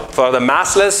out for the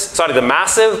massive,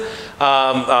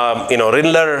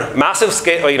 Rindler massive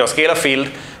scale, scalar field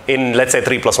in, let's say,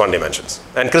 3 + 1 dimensions.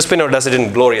 And Crispino does it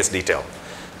in glorious detail,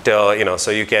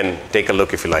 so you can take a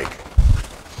look if you like.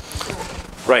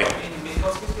 Right. In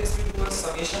Minkowski space, we do a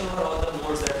summation over all the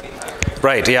modes that we have.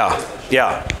 Right. Yeah.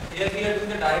 Yeah. Here we are doing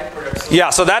the direct product. So Yeah,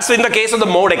 so that's in the case of the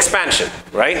mode expansion,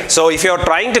 right? So if you're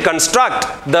trying to construct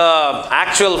the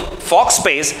actual Fock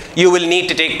space, you will need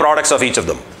to take products of each of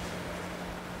them,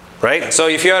 right? So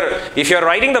if you're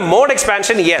writing the mode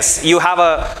expansion, yes, you have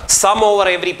a sum over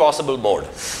every possible mode.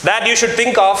 That you should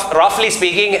think of, roughly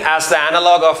speaking, as the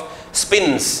analog of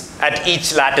spins at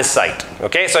each lattice site.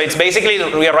 Okay, so it's basically,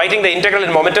 we are writing the integral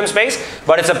in momentum space,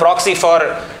 but it's a proxy for,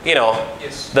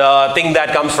 the thing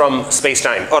that comes from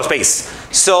space-time or space.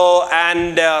 So,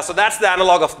 so that's the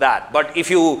analog of that. But if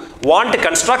you want to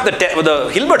construct the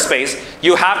Hilbert space,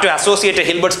 you have to associate a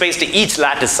Hilbert space to each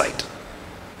lattice site.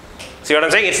 See what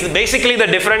I'm saying? It's basically the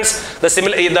difference, the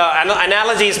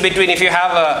analogy is between, if you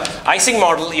have a Ising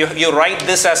model, you write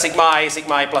this as sigma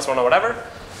I plus 1 or whatever.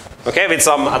 Okay, with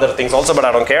some other things also, but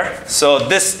I don't care. So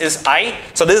this is I,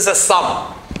 so this is a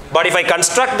sum. But if I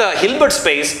construct the Hilbert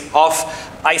space of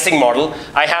Ising model,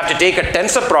 I have to take a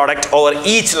tensor product over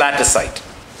each lattice site.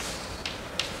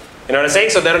 You know what I'm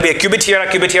saying? So there will be a qubit here, a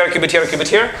qubit here, a qubit here, a qubit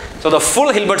here. So the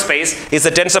full Hilbert space is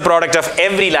the tensor product of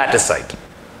every lattice site.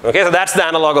 Okay, so that's the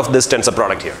analog of this tensor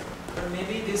product here. but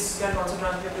maybe this can also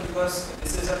translate to, because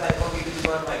this is a type of e to the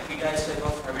power beta h type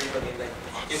of Hamiltonian. Like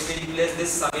if we replace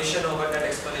this summation over that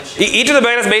exponential. E to the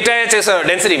minus beta h is a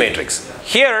density matrix.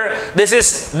 Here, this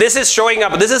is showing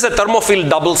up. This is a thermophile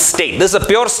double state. This is a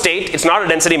pure state. It's not a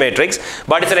density matrix,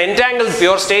 but it's an entangled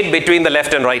pure state between the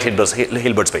left and right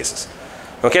Hilbert spaces.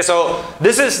 Okay, so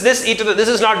this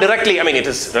is not directly. I mean, it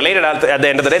is related at the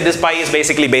end of the day. This pi is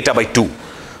basically beta by 2.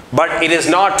 But it is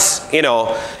not,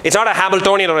 it's not a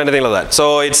Hamiltonian or anything like that.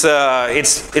 So it's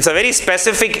a very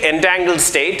specific entangled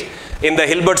state in the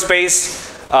Hilbert space,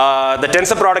 the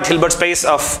tensor product Hilbert space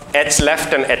of h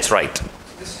left and h right.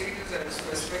 The state is at a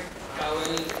specific tau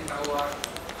L and tau R,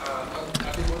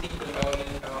 both equal tau L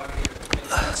and tau R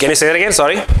here. Can you say that again?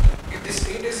 Sorry. If the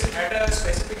state is at a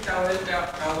specific tau L,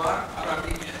 tau R, are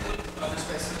they equal on a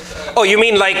specific? Oh, you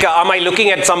mean like, am I looking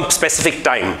at some specific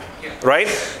time? Right?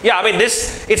 Yeah, I mean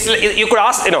you could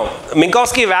ask,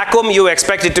 Minkowski vacuum, you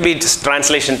expect it to be time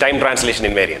translation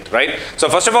invariant, right? So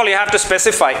first of all, you have to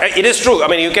specify, it is true, I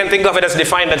mean, you can think of it as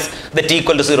defined as the t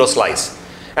equal to 0 slice.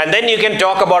 And then you can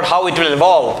talk about how it will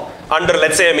evolve under,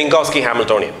 let's say, a Minkowski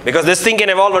Hamiltonian. Because this thing can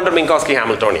evolve under Minkowski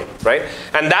Hamiltonian, right?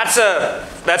 And that's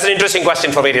an interesting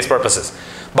question for various purposes.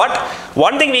 But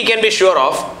one thing we can be sure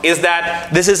of is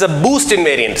that this is a boost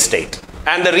invariant state.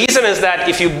 And the reason is that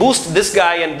if you boost this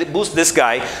guy and boost this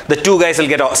guy, the two guys will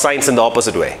get signs in the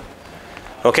opposite way.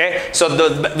 Okay? So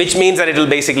which means that it will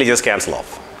basically just cancel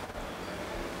off.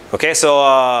 Okay, so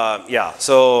yeah,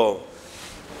 so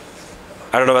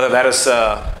I don't know whether that is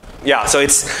yeah, so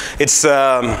it's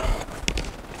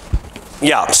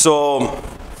yeah, so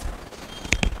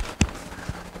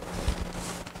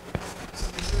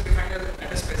This is defined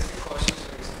at a specific Cauchy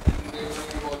slice, and we will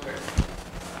evolve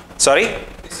it. sorry?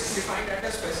 This is defined at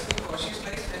a specific Cauchy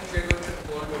slice, and we are going to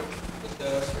evolve it with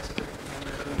the specific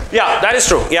Hamiltonian. Yeah, that is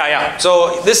true. Yeah, yeah.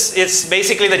 So this is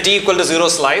basically the t equal to 0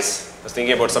 slice. I was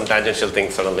thinking about some tangential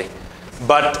thing suddenly.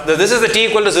 But this is the t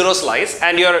equal to 0 slice,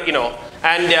 and you're,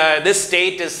 this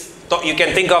state is, you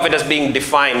can think of it as being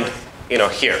defined,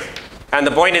 here. And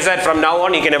the point is that from now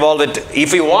on, you can evolve it.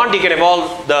 If you want, you can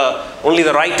evolve only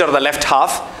the right or the left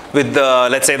half with the,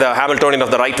 let's say, the Hamiltonian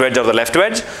of the right wedge or the left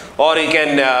wedge, or you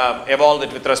can evolve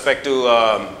it with respect to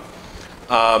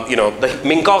the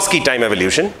Minkowski time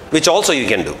evolution, which also you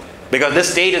can do. Because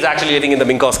this state is actually living in the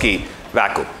Minkowski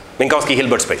vacuum, Minkowski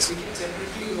Hilbert space.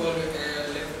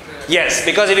 Yes,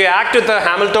 because if you act with a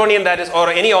Hamiltonian that is, or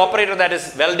any operator that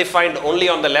is well defined only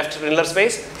on the left Hilbert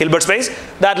space,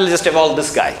 that will just evolve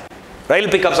this guy. Right?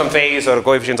 It'll pick up some phase or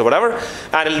coefficients or whatever,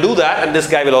 and it'll do that, and this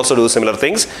guy will also do similar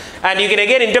things. And you can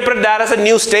again interpret that as a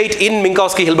new state in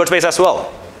Minkowski Hilbert space as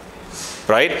well.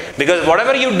 Right? Because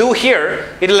whatever you do here,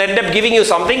 it will end up giving you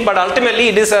something, but ultimately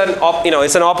it is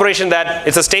it's an operation that,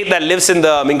 it's a state that lives in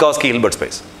the Minkowski Hilbert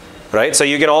space. Right? So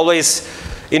you can always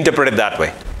interpret it that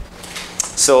way.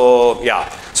 So yeah.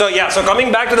 So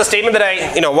coming back to the statement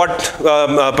that what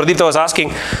Pradipta was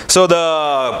asking. So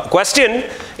the question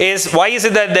is, why is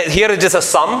it that here it is a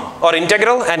sum or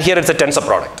integral and here it's a tensor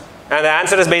product? And the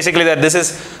answer is basically that this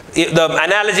is, the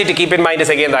analogy to keep in mind is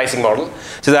again the Ising model.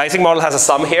 So the Ising model has a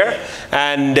sum here,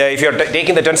 and if you're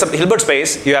taking the tensor Hilbert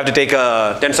space, you have to take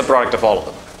a tensor product of all of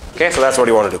them. Okay, so that's what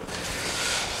you want to do.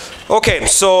 Okay,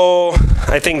 so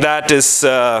I think that is...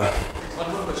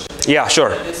 One more question. Yeah, sure.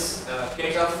 This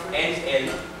case of NL,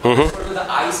 what to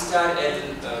the I star L,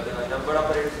 the number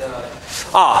operator,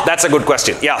 that's a good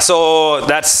question. Yeah, so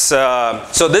that's,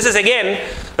 so this is again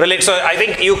related. So I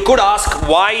think you could ask,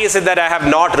 why is it that I have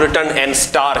not written N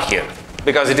star here?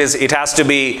 Because it has to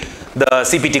be the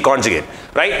CPT conjugate,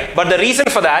 right? But the reason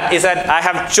for that is that I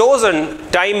have chosen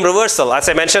time reversal, as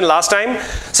I mentioned last time.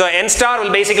 So N star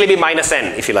will basically be minus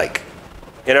N, if you like.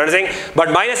 You know what I'm saying?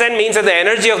 But minus N means that the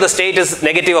energy of the state is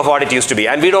negative of what it used to be.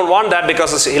 And we don't want that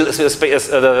because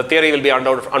the theory will be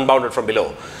unbounded from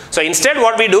below. So instead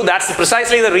what we do, that's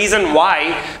precisely the reason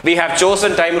why we have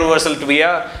chosen time reversal to be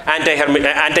a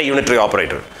anti-unitary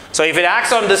operator. So if it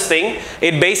acts on this thing,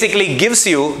 it basically gives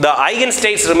you the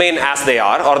eigenstates remain as they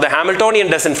are, or the Hamiltonian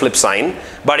doesn't flip sign.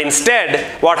 But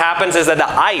instead what happens is that the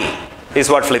I is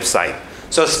what flips sign.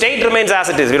 So state remains as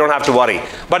it is, we don't have to worry.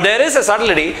 But there is a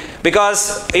subtlety,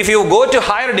 because if you go to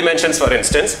higher dimensions, for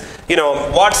instance,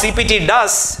 what CPT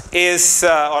does is,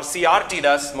 or CRT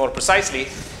does more precisely,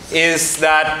 is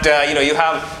that you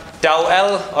have tau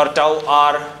L or tau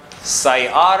R psi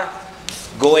R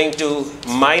going to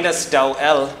minus tau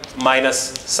L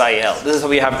minus psi L. This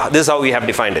is how we have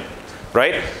defined it,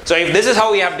 right? So if this is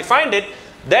how we have defined it,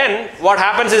 then what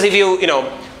happens is, if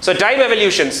so time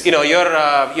evolutions,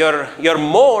 your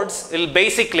modes will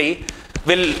basically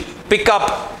pick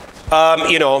up,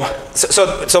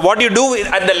 so what you do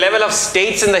at the level of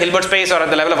states in the Hilbert space or at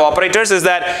the level of operators is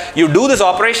that you do this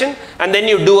operation and then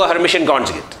you do a Hermitian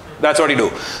conjugate. That's what you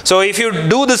do. So if you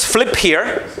do this flip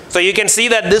here, so you can see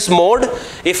that this mode,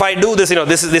 if I do this,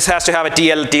 this has to have a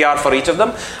TL, TR for each of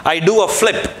them. I do a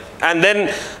flip, and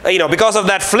then, because of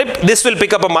that flip, this will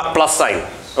pick up a plus sign.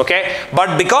 Okay,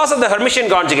 but because of the Hermitian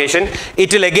conjugation,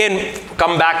 it will again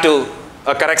come back to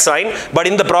a correct sign, but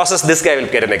in the process this guy will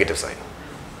get a negative sign.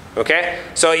 Okay,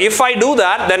 so if I do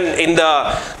that, then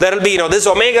there will be, this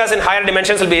omegas in higher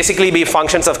dimensions will basically be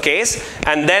functions of case,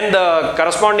 and then the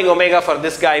corresponding omega for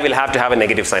this guy will have to have a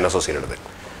negative sign associated with it.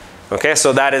 Okay,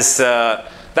 so that is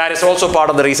also part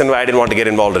of the reason why I didn't want to get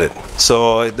involved in it.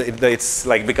 So it's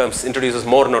like introduces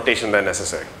more notation than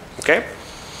necessary. Okay,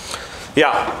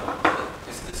 yeah.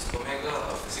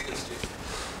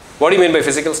 What do you mean by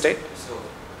physical state? So,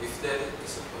 if there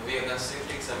is, we are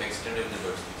considering some extended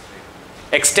Hilbert space,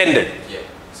 right? Extended? Yeah.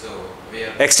 So, we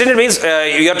are... Extended means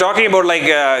you are talking about like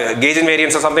gauge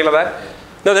invariance or something like that? Yeah.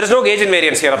 No, there is no gauge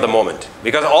invariance here at the moment,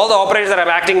 because all the operators that I'm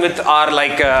acting with are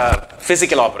like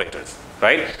physical operators,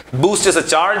 right? Boost is a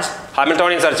charge,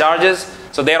 Hamiltonians are charges,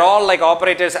 so they're all like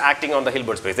operators acting on the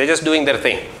Hilbert space. They're just doing their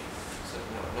thing. So,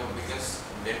 no, because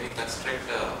when we construct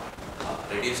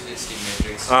reduced listing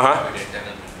matrix,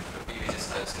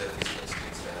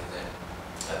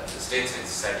 states which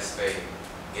satisfy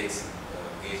gauge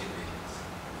invariance.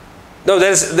 No,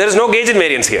 there is no gauge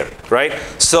invariance here, right?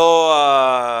 So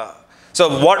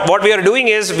what we are doing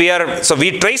is we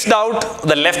traced out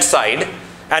the left side,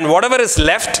 and whatever is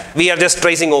left we are just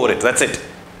tracing over it. That's it.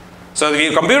 So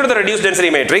we computed the reduced density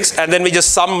matrix, and then we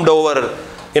just summed over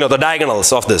the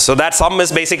diagonals of this. So that sum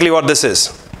is basically what this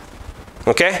is.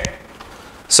 Okay?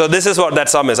 So this is what that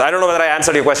sum is. I don't know whether I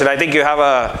answered your question. I think you have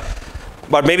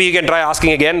but maybe you can try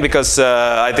asking again, because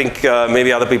I think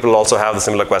maybe other people also have the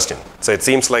similar question. So it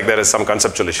seems like there is some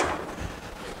conceptual issue.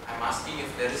 I'm asking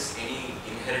if there is any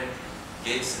inherent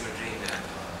gauge symmetry in that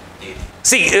gauge.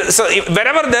 See, so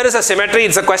whenever there is a symmetry,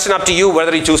 it's a question up to you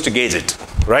whether you choose to gauge it,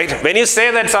 right? When you say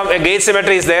that some gauge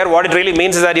symmetry is there, what it really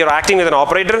means is that you're acting with an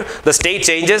operator, the state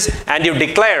changes, and you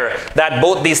declare that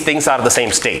both these things are the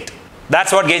same state.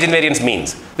 That's what gauge invariance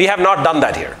means. We have not done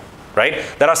that here. right?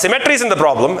 There are symmetries in the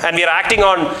problem, and we are acting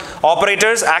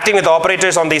with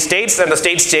operators on these states, and the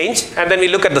states change, and then we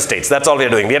look at the states. That's all we are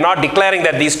doing. We are not declaring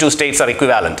that these two states are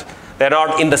equivalent. They are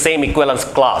not in the same equivalence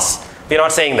class. We are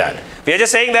not saying that. We are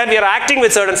just saying that we are acting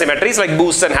with certain symmetries like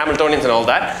boosts and Hamiltonians and all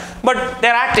that, but they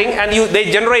are acting and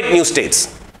they generate new states.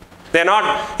 They're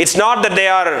not, it's not that they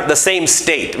are the same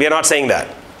state. We are not saying that.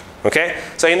 Okay?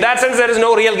 So in that sense, there is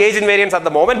no real gauge invariance at the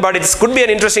moment, but it could be an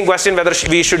interesting question whether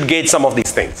we should gauge some of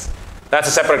these things. That's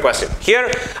a separate question.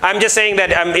 Here, I'm just saying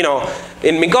that,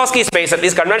 in Minkowski space, at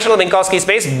least conventional Minkowski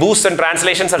space, boosts and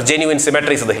translations are genuine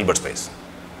symmetries of the Hilbert space.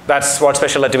 That's what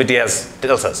special relativity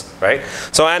tells us, right?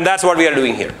 So, and that's what we are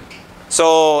doing here.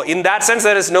 So, in that sense,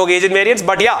 there is no gauge invariance,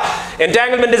 but yeah,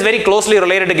 entanglement is very closely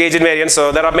related to gauge invariance,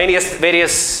 so there are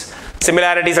various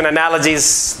similarities and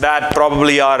analogies that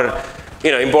probably are,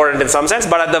 important in some sense,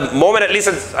 but at the moment, at least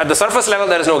at the surface level,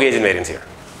 there is no gauge invariance here.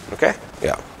 Okay?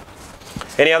 Yeah.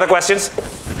 Any other questions?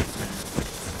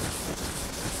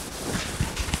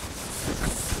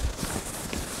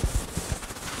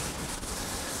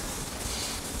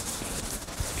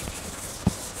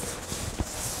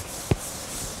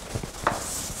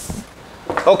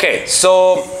 Okay,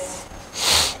 so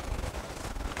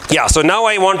so now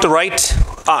I want to write,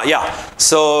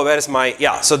 so where is my,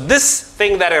 so this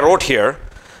thing that I wrote here,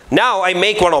 now I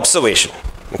make one observation,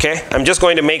 okay? I'm just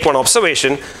going to make one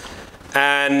observation,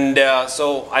 and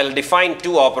so I'll define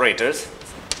two operators,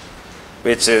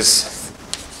 which is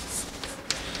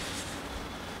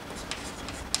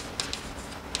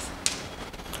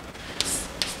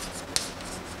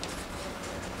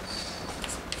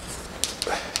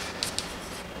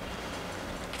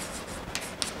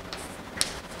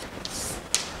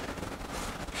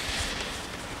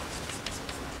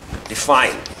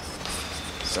define.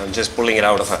 So I'm just pulling it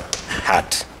out of a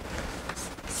hat.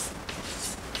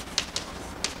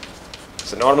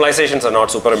 So normalizations are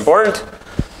not super important,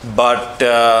 but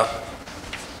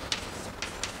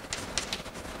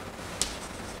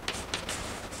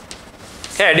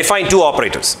okay, I define two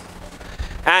operators,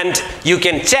 and you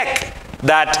can check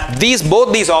that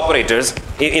both these operators,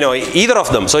 either of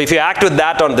them. So if you act with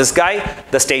that on this guy,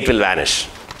 the state will vanish.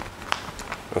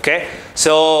 Okay,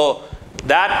 so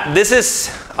this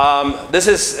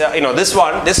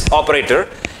operator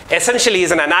essentially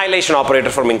is an annihilation operator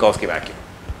for Minkowski vacuum.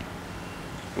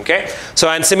 Okay, so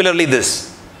and similarly this.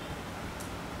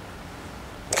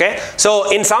 Okay,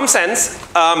 so in some sense,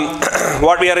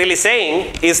 what we are really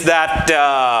saying is that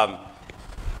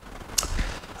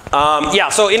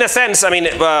so in a sense,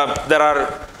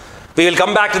 we will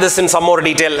come back to this in some more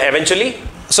detail eventually.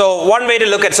 So one way to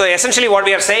look at, so essentially what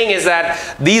we are saying is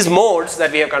that these modes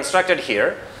that we have constructed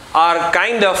here are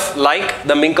kind of like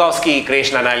the Minkowski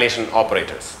creation annihilation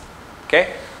operators.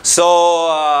 Okay,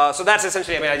 so that's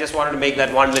essentially, I just wanted to make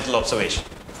that one little observation.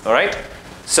 All right,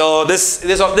 so this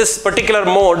particular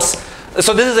modes,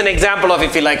 so this is an example of,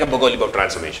 if you like, a Bogoliubov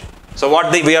transformation. So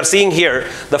what we are seeing here,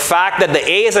 the fact that the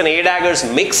A's and A daggers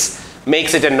mix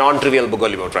makes it a non-trivial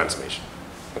Bogoliubov transformation.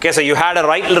 Okay, so you had a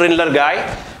right Rindler guy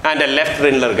and a left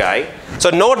Rindler guy. So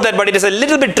note that, but it is a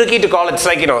little bit tricky to call it. It's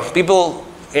like, people,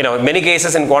 in many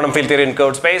cases in quantum field theory in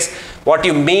curved space, what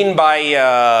you mean by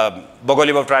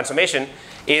Bogoliubov transformation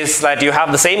is that you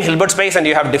have the same Hilbert space and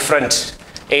you have different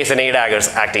A's and A daggers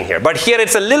acting here. But here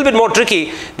it's a little bit more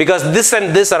tricky because this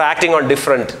and this are acting on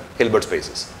different Hilbert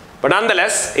spaces. But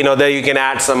nonetheless, there you can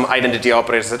add some identity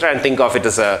operators, etc., and think of it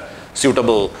as a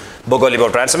suitable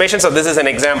Bogoliubov transformation. So this is an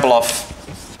example of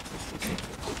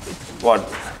what?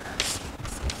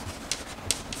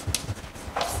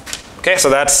 Okay,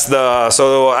 so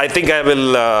I think I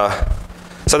will,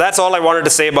 so that's all I wanted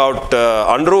to say about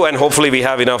Unruh, and hopefully we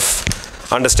have enough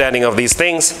understanding of these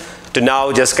things to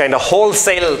now just kind of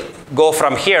wholesale go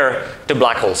from here to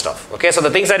black hole stuff. Okay, so the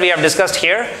things that we have discussed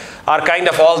here are kind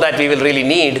of all that we will really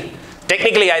need.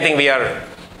 Technically, I think we are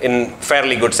in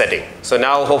fairly good setting. So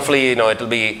now hopefully, it will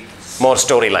be more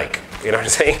story-like, you know what I'm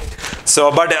saying?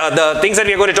 So, but the things that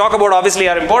we are going to talk about obviously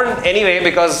are important anyway,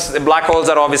 because black holes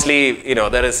are obviously,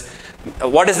 there is,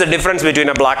 what is the difference between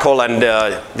a black hole and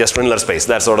just Rindler space?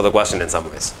 That's sort of the question in some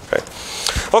ways, right?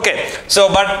 Okay, so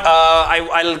but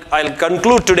I'll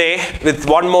conclude today with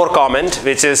one more comment,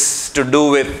 which is to do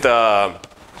with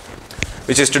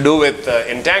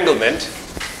entanglement,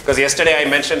 because yesterday I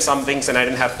mentioned some things and I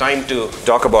didn't have time to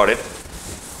talk about it.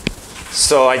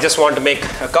 So I just want to make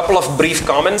a couple of brief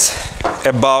comments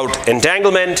about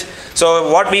entanglement.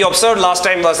 So what we observed last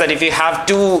time was that if you have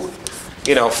two,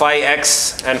 phi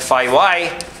x and phi y,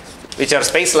 which are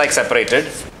space-like separated,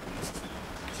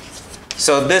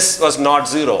 so this was not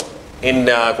zero in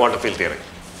quantum field theory.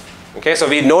 Okay, so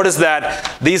we notice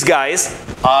that these guys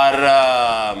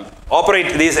are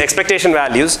operate these expectation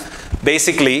values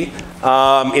basically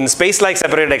in space-like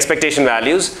separated expectation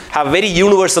values have very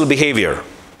universal behavior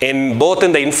in both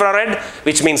in the infrared,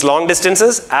 which means long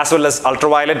distances, as well as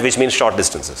ultraviolet, which means short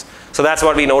distances. So that's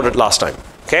what we noted last time.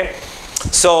 Okay.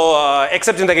 So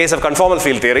except in the case of conformal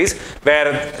field theories,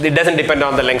 where it doesn't depend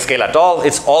on the length scale at all,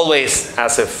 it's always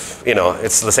as if, you know,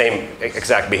 it's the same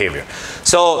exact behavior.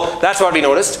 So that's what we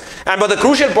noticed. But the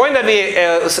crucial point that we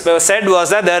said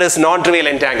was that there is non-trivial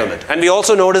entanglement. And we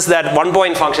also noticed that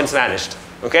one-point functions vanished.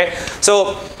 Okay.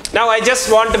 So now I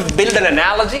just want to build an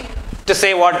analogy to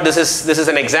say what this is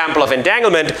an example of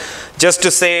entanglement. Just to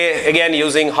say again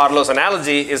using Harlow's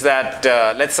analogy is that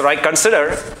let's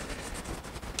consider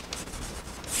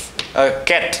a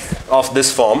ket of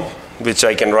this form, which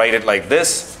I can write it like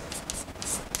this.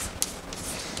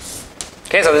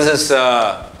 Okay, so this is,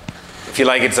 if you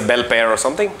like, it's a bell pair or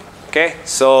something. Okay,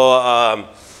 so,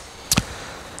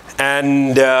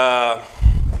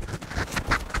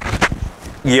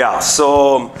 yeah,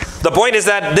 so the point is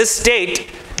that this state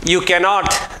you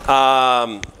cannot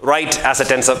write as a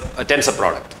tensor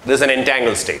product. This is an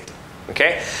entangled state.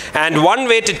 Okay, and one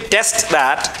way to test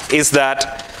that is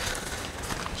that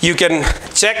you can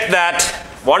check that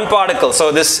one particle,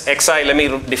 so this xi, let me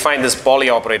define this Pauli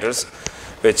operators,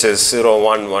 which is 0,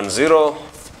 1, 1, 0.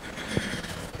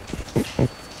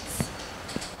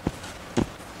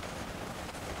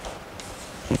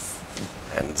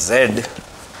 And z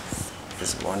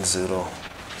is 1, 0,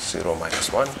 0,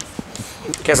 minus 1.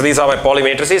 Okay, so these are my Pauli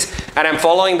matrices, and I'm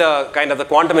following the kind of the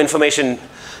quantum information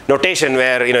notation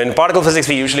where, you know, in particle physics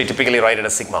we usually typically write it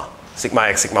as sigma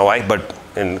x, sigma y, but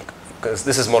because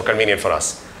this is more convenient for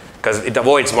us because it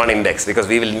avoids one index because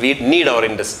we will need our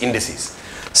indices.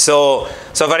 So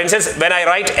for instance, when I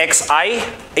write xi,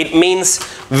 it means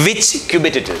which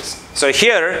qubit it is. So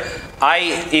here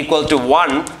I equal to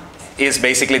 1 is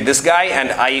basically this guy, and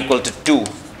I equal to 2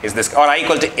 is this, or I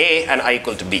equal to A and I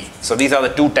equal to B. So these are the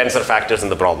two tensor factors in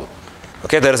the problem.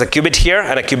 Okay, there is a qubit here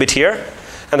and a qubit here,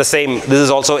 and the same, this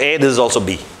is also A, this is also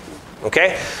B.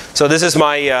 Okay, so this is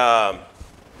my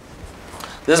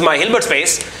Hilbert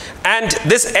space, and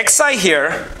this xi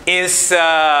here is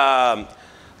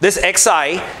this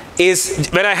xi is,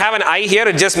 when I have an I here,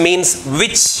 it just means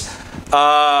which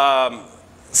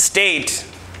state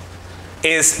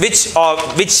is which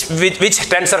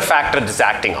tensor factor it is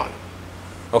acting on.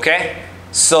 Okay,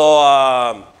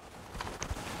 so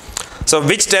so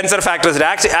which tensor factor is it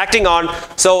acting on?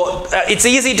 So it's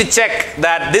easy to check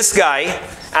that this guy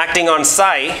acting on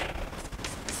psi,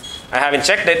 I haven't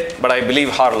checked it, but I believe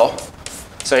Harlow,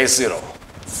 so it's 0.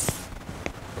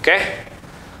 Okay,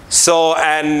 so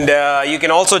and you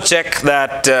can also check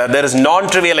that there is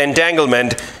non-trivial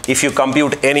entanglement if you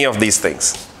compute any of these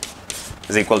things.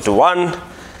 Is equal to 1.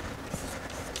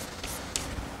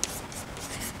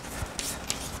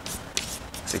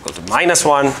 Is equal to minus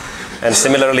 1, and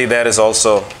similarly there is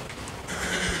also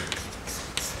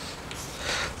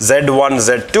z1,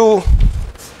 z2,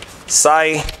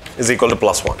 psi is equal to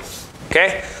plus 1.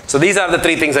 Okay, so these are the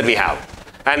three things that we have,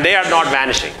 and they are not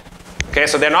vanishing. Okay,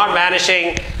 so they're not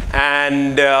vanishing,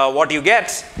 and what you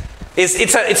get is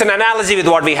it's an analogy with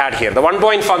what we had here. The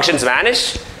 1-point functions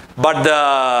vanish, but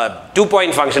the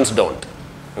 2-point functions don't.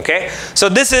 Okay, so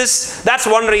that's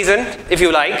one reason, if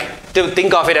you like, to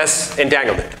think of it as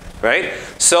entanglement, right?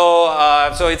 So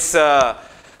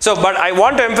but I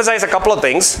want to emphasize a couple of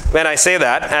things when I say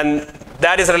that, and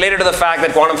that is related to the fact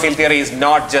that quantum field theory is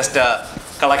not just a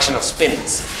collection of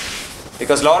spins,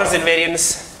 because Lorentz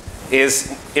invariance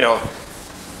is, you know,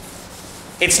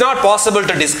 it's not possible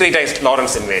to discretize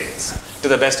Lorentz invariance to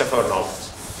the best of our knowledge.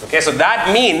 Okay, so that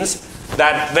means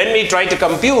that when we try to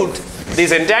compute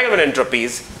these entanglement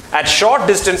entropies, at short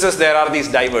distances there are these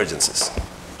divergences,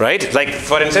 right? Like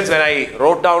for instance, when I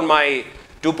wrote down my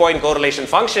 2-point correlation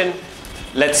function,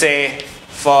 let's say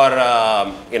for,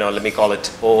 you know, let me call it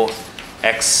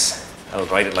OX, I'll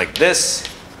write it like this.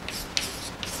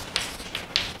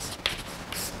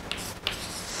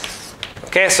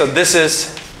 Okay, so this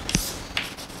is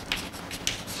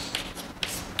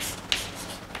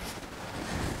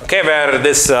where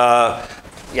this,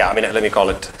 yeah, I mean, let me call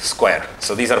it square.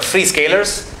 So these are free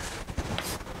scalars.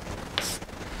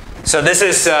 So this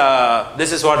is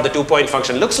what the 2-point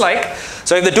function looks like.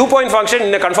 So if the 2-point function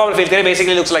in a conformal field theory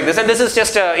basically looks like this, and this is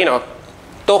just a, you know,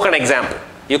 token example.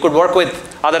 You could work with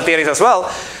other theories as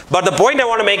well. But the point I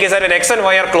want to make is that when X and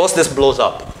Y are close, this blows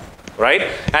up, right?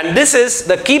 And this is,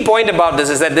 the key point about this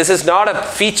is that this is not a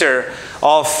feature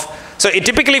of, so it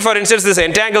typically, for instance, this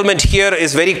entanglement here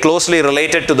is very closely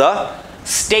related to the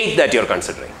state that you're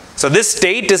considering. So this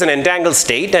state is an entangled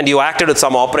state, and you acted with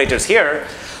some operators here,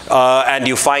 and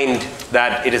you find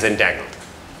that it is entangled.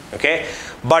 Okay?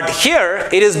 But here,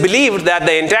 it is believed that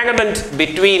the entanglement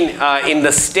between, in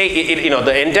the state,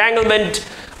 the entanglement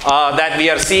that we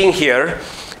are seeing here,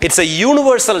 it's a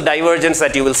universal divergence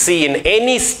that you will see in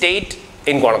any state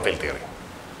in quantum field theory.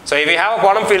 So if you have a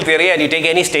quantum field theory and you take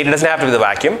any state, it doesn't have to be the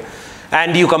vacuum,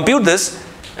 and you compute this,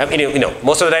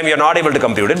 most of the time you're not able to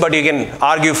compute it, but you can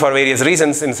argue for various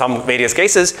reasons in some various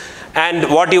cases, and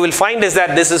what you will find is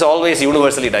that this is always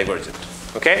universally divergent.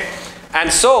 Okay? And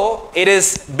so, it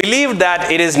is believed that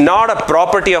it is not a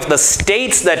property of the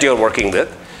states that you're working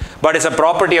with, but it's a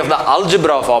property of the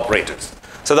algebra of operators.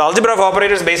 So the algebra of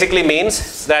operators basically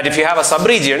means that if you have a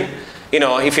subregion,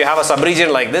 if you have a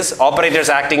subregion like this, operators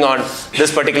acting on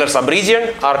this particular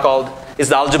subregion is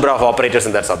the algebra of operators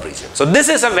in that subregion. So this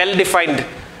is a well-defined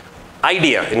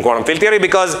idea in quantum field theory,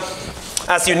 because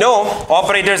as you know,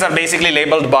 operators are basically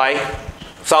labeled by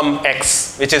some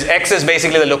x, which is x is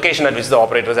basically the location at which the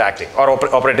operator is acting, or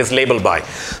operator is labeled by.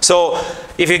 So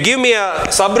if you give me a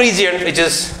subregion which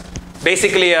is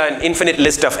basically an infinite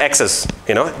list of x's,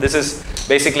 this is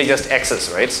basically just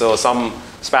x's, right? So some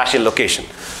spatial location.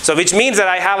 So which means that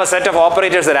I have a set of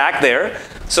operators that act there.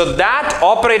 So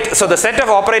the set of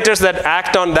operators that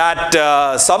act on that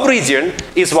subregion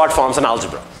is what forms an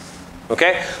algebra.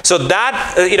 Okay, so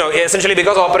that essentially,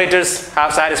 because operators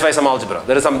satisfy some algebra,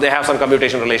 they have some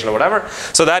commutation relation or whatever.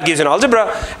 So that gives you an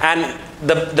algebra, and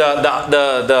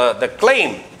the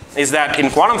claim is that in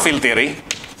quantum field theory,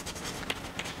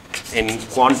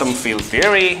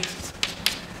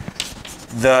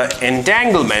 the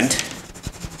entanglement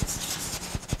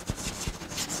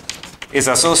is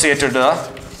associated to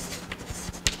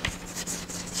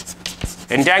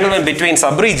entanglement between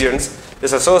subregions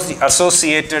is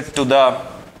associated to the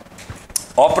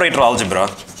operator algebra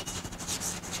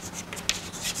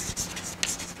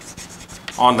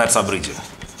on that subregion,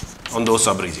 on those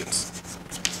subregions.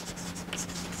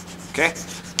 Okay?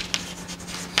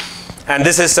 And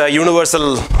this is a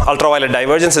universal ultraviolet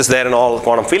divergence is there in all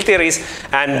quantum field theories,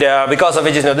 and because of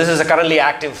which this is a currently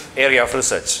active area of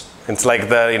research. It's like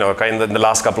the kind of in the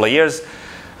last couple of years,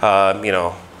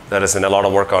 there has been a lot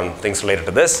of work on things related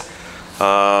to this.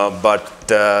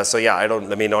 So yeah,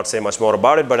 let me not say much more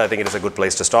about it, but I think it is a good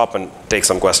place to stop and take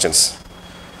some questions.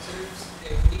 So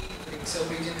every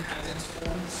subregion has its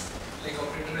own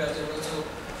operator algebra, so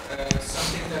some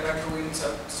things that are true in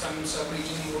some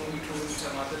subregion won't be true in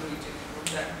some other region. Would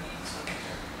that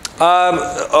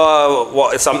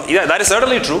be something? Yeah, that is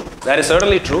certainly true. That is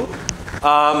certainly true.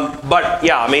 But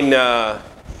yeah, I mean, we are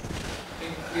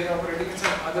operating in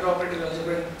some other operator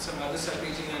algebra in some other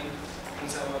subregion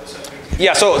and some other subregion.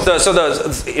 Yeah, so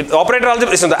the operator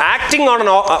algebra, so the acting on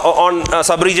a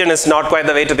subregion is not quite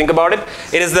the way to think about it.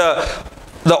 It is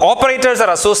the operators are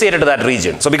associated to that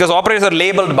region. So because operators are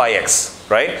labeled by x,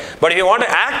 right? But if you want to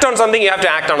act on something, you have to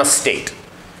act on a state.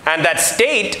 And that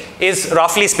state is,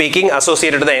 roughly speaking,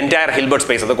 associated to the entire Hilbert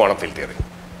space of the quantum field theory.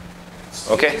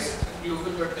 Okay?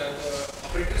 Local, but the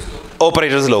operator is local.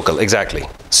 Operator is local, exactly.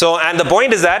 So, and the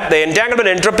point is that the entanglement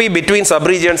entropy between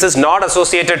subregions is not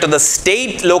associated to the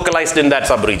state localized in that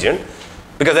subregion,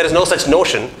 because there is no such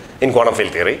notion in quantum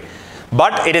field theory,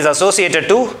 but it is associated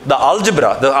to the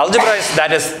algebra. The algebra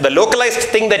is, the localized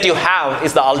thing that you have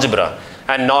is the algebra,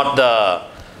 and not the,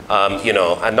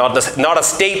 not a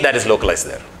state that is localized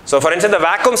there. So for instance, the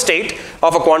vacuum state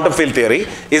of a quantum field theory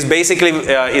is basically,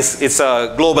 it's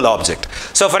a global object.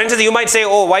 So for instance, you might say,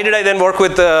 oh, why did I then work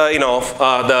with, the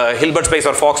Hilbert space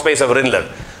or Fock space of Rindler?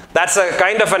 That's a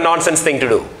kind of a nonsense thing to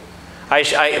do.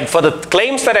 For the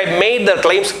claims that I made, the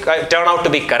claims turn out to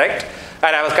be correct,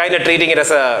 and I was kind of treating it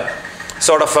as a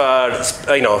sort of,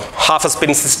 half a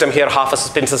spin system here, half a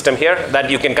spin system here, that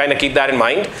you can kind of keep that in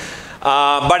mind.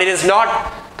 But it is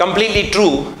not completely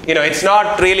true. It's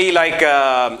not really like,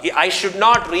 I should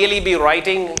not really be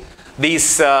writing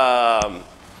these, this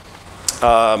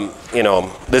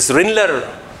Rindler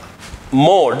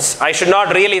modes. I should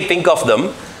not really think of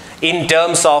them in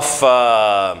terms of,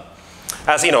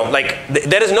 as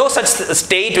there is no such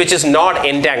state which is not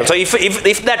entangled. So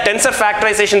if that tensor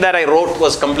factorization that I wrote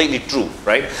was completely true,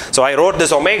 right? So I wrote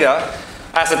this omega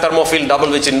as a thermofield double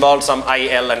which involved some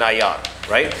IL and IR.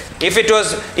 Right? If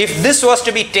this was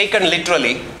to be taken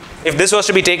literally,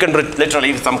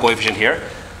 with some coefficient here,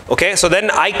 okay, so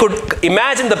then I could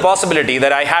imagine the possibility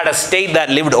that I had a state that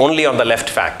lived only on the left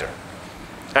factor,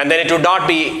 and then it would not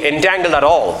be entangled at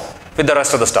all with the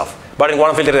rest of the stuff. But in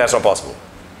quantum field theory, that's not possible.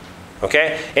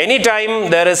 Okay, anytime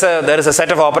there is a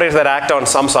set of operators that act on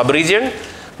some subregion,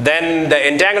 then the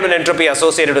entanglement entropy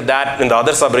associated with that in the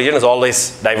other subregion is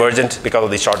always divergent because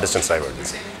of the short distance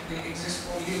divergence. They exist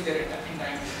only in their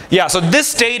entanglement. Yeah, so this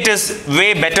state is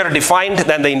way better defined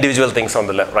than the individual things on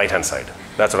the right hand side.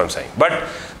 That's what I'm saying. But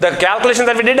the calculations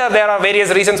that we did, there are various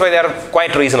reasons why they are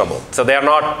quite reasonable. So they are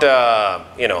not,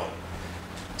 you know.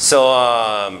 So,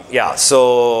 yeah,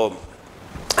 so,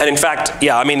 and in fact,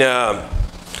 yeah, I mean,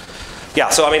 yeah,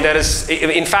 so I mean, there is,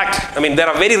 in fact, I mean, there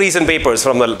are very recent papers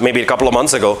from maybe a couple of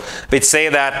months ago which say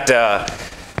that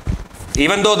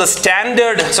even though the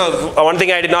standard, so one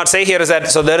thing I did not say here is that,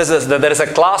 so there is a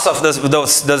class of this, the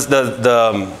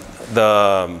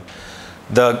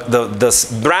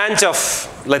branch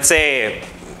of, let's say,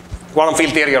 quantum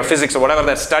field theory or physics or whatever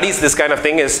that studies this kind of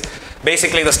thing is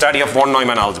basically the study of von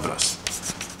Neumann algebras.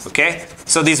 Okay,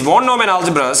 so these von Neumann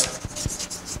algebras.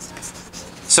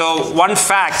 So one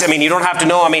fact, I mean, you don't have to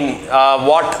know, I mean,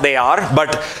 what they are,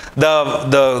 but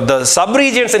the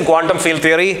subregions in quantum field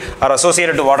theory are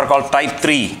associated to what are called type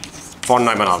 3 von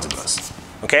Neumann algebras.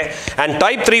 Okay, and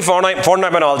type 3 von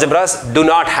Neumann algebras do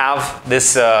not have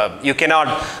this,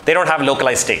 they don't have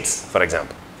localized states, for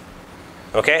example.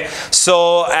 Okay,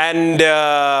 so, and,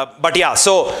 but yeah,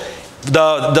 so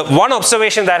the one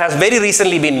observation that has very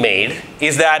recently been made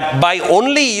is that by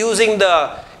only using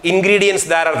the ingredients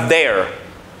that are there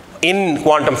in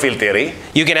quantum field theory,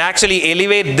 you can actually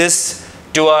elevate this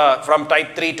to from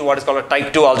type 3 to what is called a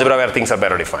type 2 algebra where things are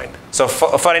better defined. So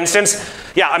for instance,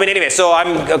 yeah, I mean, anyway, so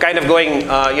I'm kind of going,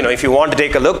 you know, if you want to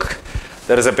take a look,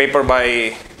 there is a paper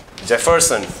by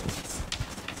Jefferson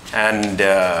and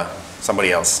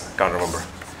somebody else, can't remember.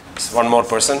 It's one more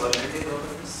person.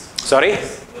 Sorry?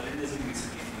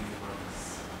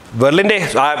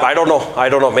 Berlinde, I don't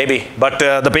know, maybe. But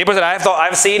the papers that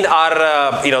I've seen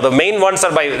are, you know, the main ones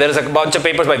are by, there is a bunch of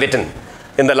papers by Witten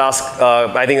in the last,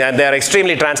 I think, and they are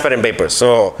extremely transparent papers.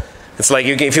 So it's like,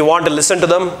 if you want to listen to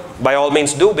them, by all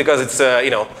means do, because it's, you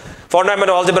know, von Neumann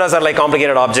algebras are like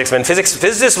complicated objects. When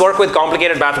physicists work with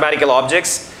complicated mathematical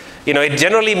objects, you know, it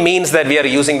generally means that we are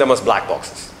using them as black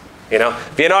boxes. You know,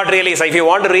 we are not really, so if you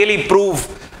want to really prove,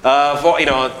 you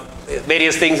know,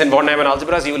 various things in von Neumann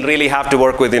algebras, you will really have to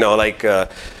work with, you know, like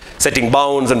setting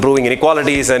bounds and proving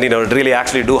inequalities and, you know, really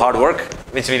actually do hard work,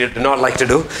 which we do not like to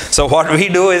do. So what we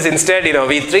do is instead, you know,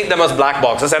 we treat them as black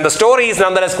boxes, and the story is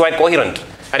nonetheless quite coherent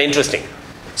and interesting.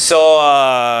 So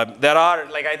there are,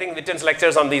 like, I think Witten's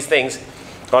lectures on these things,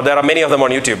 or there are many of them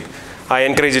on YouTube. I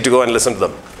encourage you to go and listen to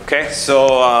them. Okay, so,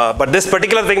 but this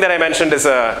particular thing that I mentioned is,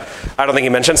 I don't think he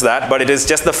mentions that, but it is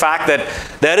just the fact that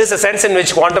there is a sense in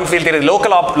which quantum field theory,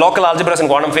 local algebras in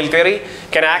quantum field theory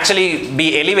can actually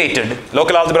be elevated,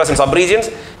 local algebras in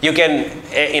subregions, you can,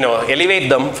 you know, elevate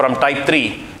them from type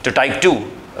 3 to type 2,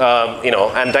 you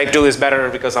know, and type 2 is better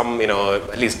because some, you know,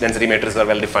 at least density matrices are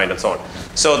well defined and so on.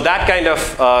 So that kind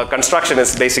of construction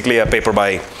is basically a paper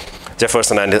by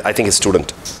Jefferson and I think his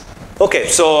student. Okay,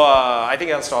 so I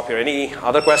think I'll stop here. Any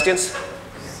other questions?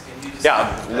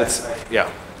 Yeah, let's, yeah.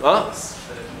 Huh?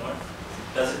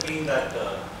 Does it mean that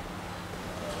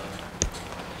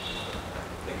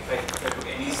like if I took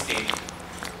any state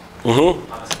on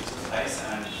a species size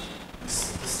and this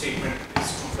statement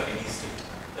is true for any state,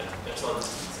 that's all this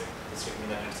means, right? The statement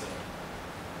that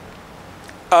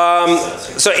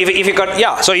it's so if you got,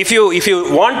 yeah, so if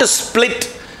you want to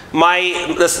split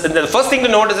the first thing to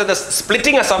note is that the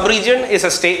splitting a subregion is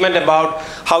a statement about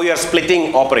how you are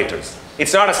splitting operators.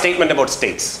 It's not a statement about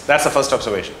states. That's the first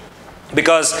observation.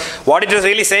 Because what it is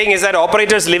really saying is that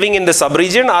operators living in the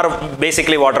subregion are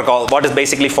basically what is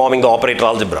basically forming the operator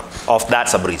algebra of that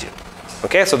subregion.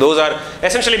 Okay, so those are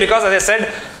essentially, because as I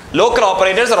said, local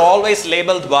operators are always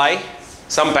labeled by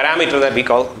some parameter that we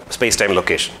call space-time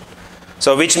location.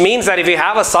 So which means that if you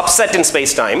have a subset in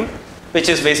space-time, which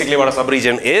is basically what a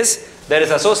subregion is, there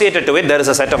is associated to it, there is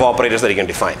a set of operators that you can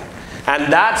define.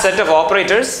 And that set of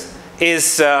operators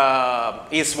is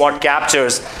what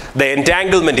captures the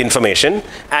entanglement information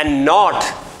and not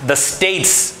the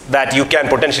states that you can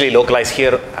potentially localize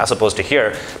here as opposed to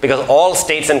here, because all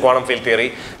states in quantum field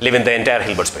theory live in the entire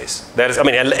Hilbert space. There is, I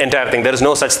mean, entire thing, there is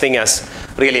no such thing as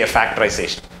really a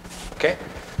factorization. Okay?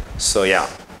 So yeah.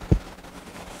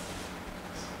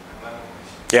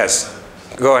 Yes,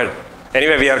 go ahead.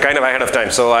 Anyway, we are kind of ahead of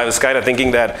time, so I was kind of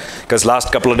thinking that, because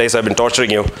last couple of days I've been torturing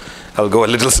you, I'll go a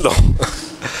little slow.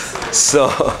 So.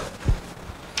 If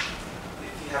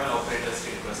you have an operator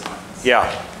state correspondence,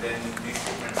 yeah. then these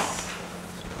statements.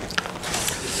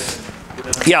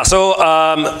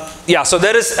 So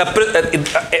there is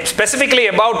specifically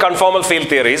about conformal field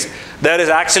theories, there is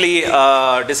actually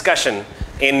a discussion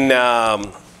in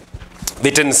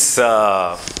Witten's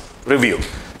review.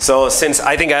 So since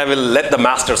I think I will let the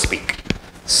master speak.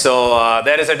 So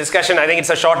there is a discussion, I think it's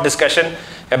a short discussion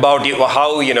about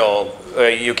how,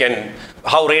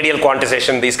 how radial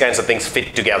quantization, these kinds of things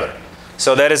fit together.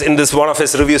 So there is in this one of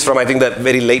his reviews from I think that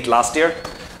very late last year,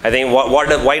 I think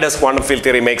why does quantum field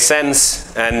theory make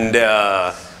sense, and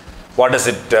what does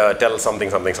it tell something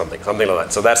like that.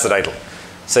 So that's the title.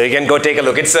 So you can go take a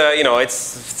look. It's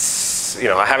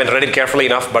I haven't read it carefully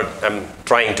enough, but I'm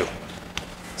trying to.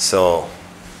 So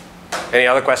any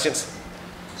other questions?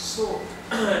 So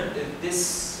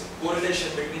this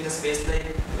correlation between the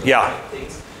space-like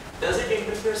things, does it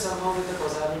interfere somehow with the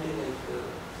causality?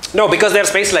 No, because they're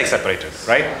space-like separators,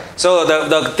 right? So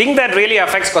the thing that really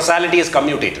affects causality is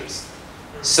commutators.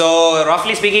 So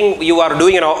roughly speaking, you are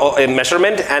doing a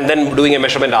measurement and then doing a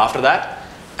measurement after that.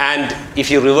 And if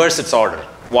you reverse its order,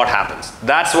 what happens?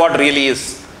 That's what really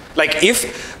is, like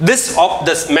if this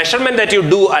measurement that you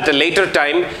do at a later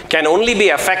time can only be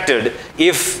affected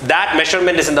if that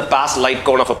measurement is in the past light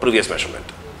cone of a previous measurement.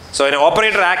 So an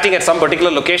operator acting at some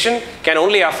particular location can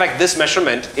only affect this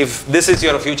measurement if this is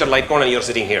your future light cone and you're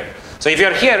sitting here. So if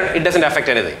you're here, it doesn't affect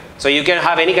anything. So you can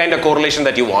have any kind of correlation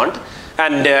that you want,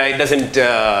 and it doesn't,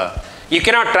 you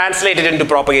cannot translate it into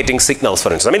propagating signals,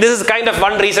 for instance. I mean, this is kind of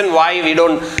one reason why we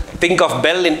don't think of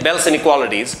Bell's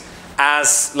inequalities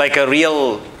as like a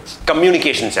real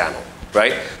communication channel,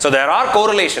 right? So there are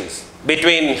correlations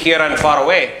between here and far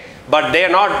away, but they are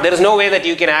not, there is no way that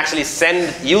you can actually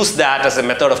use that as a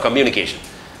method of communication,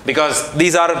 because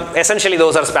these are essentially,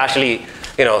 those are spatially,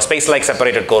 space-like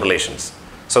separated correlations.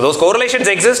 So those correlations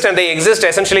exist, and they exist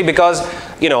essentially because,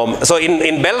 so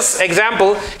in Bell's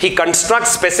example, he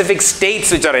constructs specific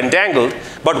states which are entangled,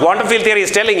 but quantum field theory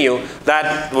is telling you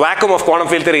that vacuum of quantum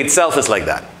field theory itself is like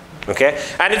that. Okay,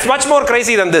 and it's much more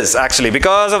crazy than this actually.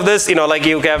 Because of this, like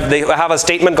they have a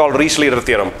statement called Riesz-Leiter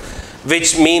theorem,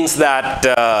 which means that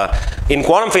in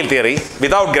quantum field theory,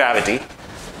 without gravity,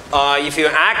 if you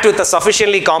act with a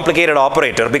sufficiently complicated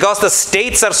operator, because the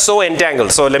states are so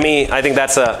entangled. So I think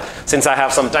that's since I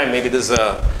have some time, maybe this is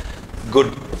a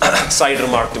good side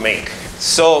remark to make.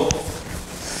 So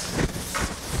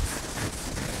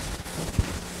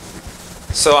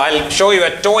I'll show you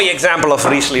a toy example of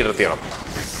Riesz-Leiter theorem.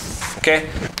 Okay,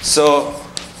 so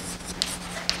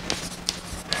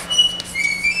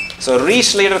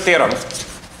Riesz-Leiter theorem,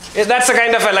 that's a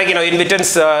kind of in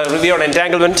Witten's review on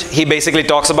entanglement, he basically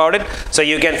talks about it. So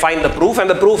you can find the proof, and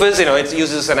the proof is, it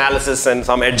uses analysis and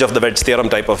some edge of the wedge theorem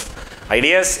type of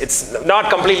ideas. It's not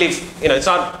completely, it's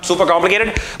not super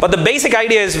complicated, but the basic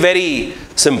idea is very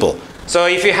simple. So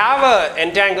if you have an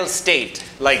entangled state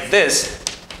like this,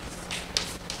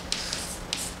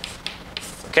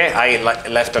 okay, I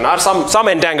left an R, some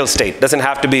entangled state, doesn't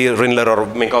have to be Rindler or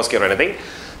Minkowski or anything.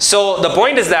 So the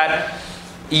point is that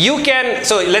you can,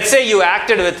 so let's say you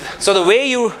acted with, so the way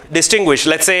you distinguish,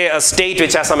 let's say a state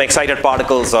which has some excited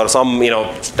particles or some,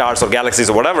 stars or galaxies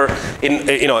or whatever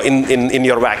in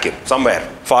your vacuum, somewhere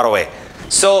far away.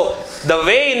 So the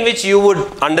way in which you would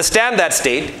understand that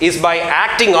state is by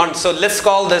acting on, so let's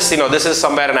call this, this is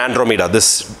somewhere in Andromeda,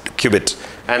 this qubit,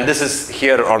 and this is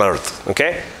here on Earth,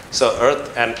 okay? So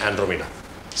Earth and Andromeda.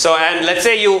 So, and let's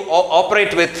say you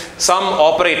operate with some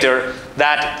operator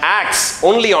that acts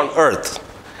only on Earth.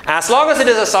 As long as it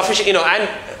is a sufficient, and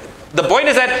the point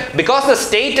is that because the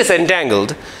state is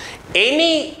entangled,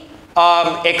 any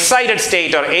excited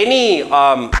state or any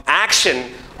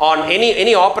action on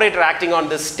any operator acting on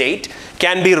this state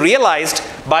can be realized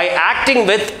by acting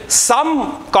with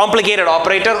some complicated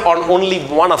operator on only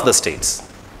one of the states.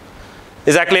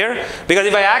 Is that clear? Because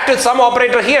if I act with some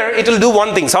operator here, it will do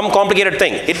one thing, some complicated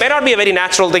thing. It may not be a very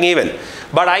natural thing even,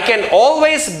 but I can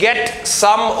always get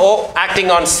some O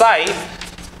acting on psi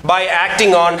by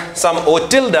acting on some O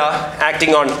tilde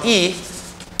acting on E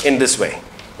in this way.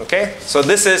 Okay? So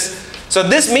this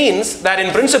means that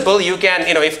in principle you can,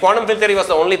 if quantum field theory was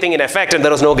the only thing in effect and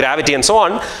there was no gravity and so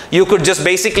on, you could just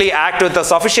basically act with a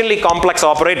sufficiently complex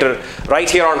operator right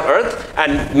here on Earth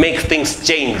and make things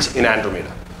change in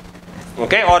Andromeda.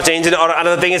 Okay, or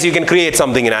another thing is you can create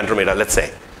something in Andromeda, let's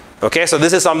say. Okay, so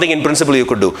this is something in principle you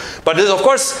could do. But this is of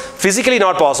course physically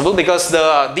not possible, because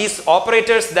these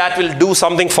operators that will do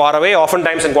something far away,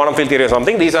 oftentimes in quantum field theory or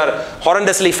something, these are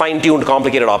horrendously fine-tuned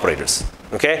complicated operators.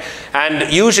 Okay,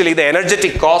 and usually the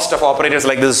energetic cost of operators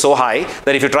like this is so high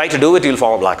that if you try to do it, you'll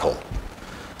form a black hole.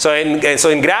 So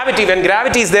in gravity, when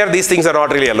gravity is there, these things are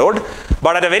not really allowed.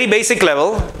 But at a very basic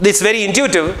level, it's very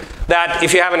intuitive that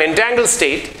if you have an entangled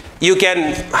state, you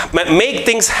can make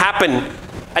things happen,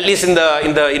 at least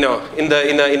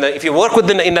if you work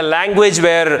in a language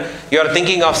where you're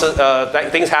thinking of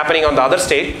things happening on the other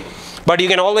state, but you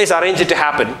can always arrange it to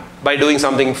happen by doing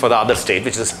something for the other state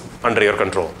which is under your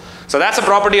control. So that's a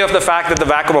property of the fact that the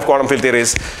vacuum of quantum field theory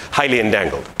is highly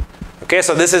entangled. Okay,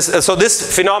 so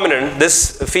this phenomenon,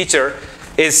 this feature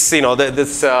is, you know,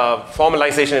 this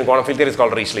formalization in quantum field theory is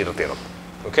called Riesz-Leiter theorem.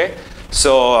 Okay,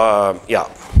 so yeah,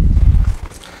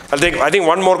 I think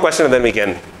one more question and then we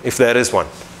can, if there is one.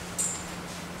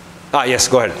 Yes,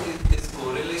 go ahead. This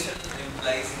correlation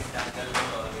implies entanglement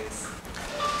always.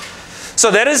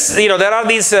 So there is, you know, there are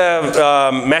these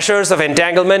measures of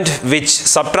entanglement which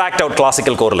subtract out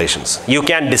classical correlations. You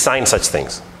can design such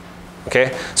things.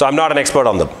 Okay, so I'm not an expert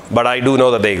on them, but I do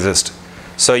know that they exist.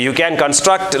 So you can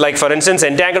construct, like for instance,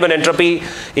 entanglement entropy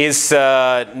is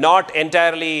not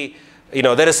entirely, you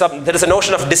know, there is a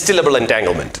notion of distillable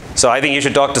entanglement. So I think you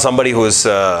should talk to somebody who is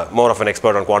more of an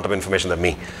expert on quantum information than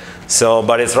me. So,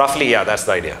 but it's roughly, yeah, that's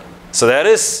the idea. So there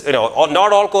is, you know,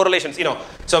 not all correlations, you know.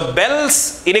 So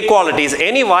Bell's inequalities,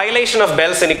 any violation of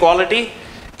Bell's inequality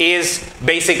is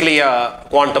basically a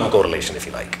quantum correlation, if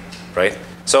you like, right?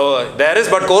 So there is,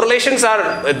 but correlations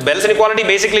are, Bell's inequality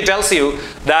basically tells you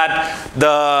that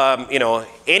the, you know,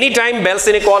 anytime Bell's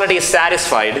inequality is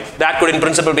satisfied, that could in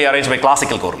principle be arranged by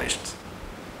classical correlations,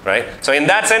 right? So in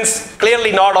that sense,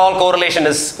 clearly not all correlation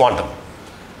is quantum.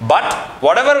 But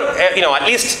whatever, you know, at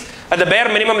least at the bare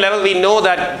minimum level, we know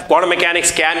that quantum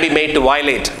mechanics can be made to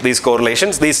violate these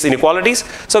correlations, these inequalities.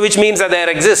 So which means that there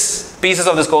exists pieces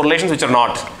of these correlations which are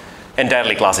not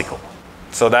entirely classical.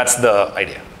 So that's the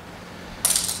idea.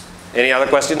 Any other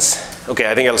questions? Okay,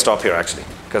 I think I'll stop here actually,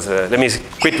 because let me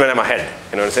quit when I'm ahead.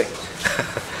 You know what I'm saying?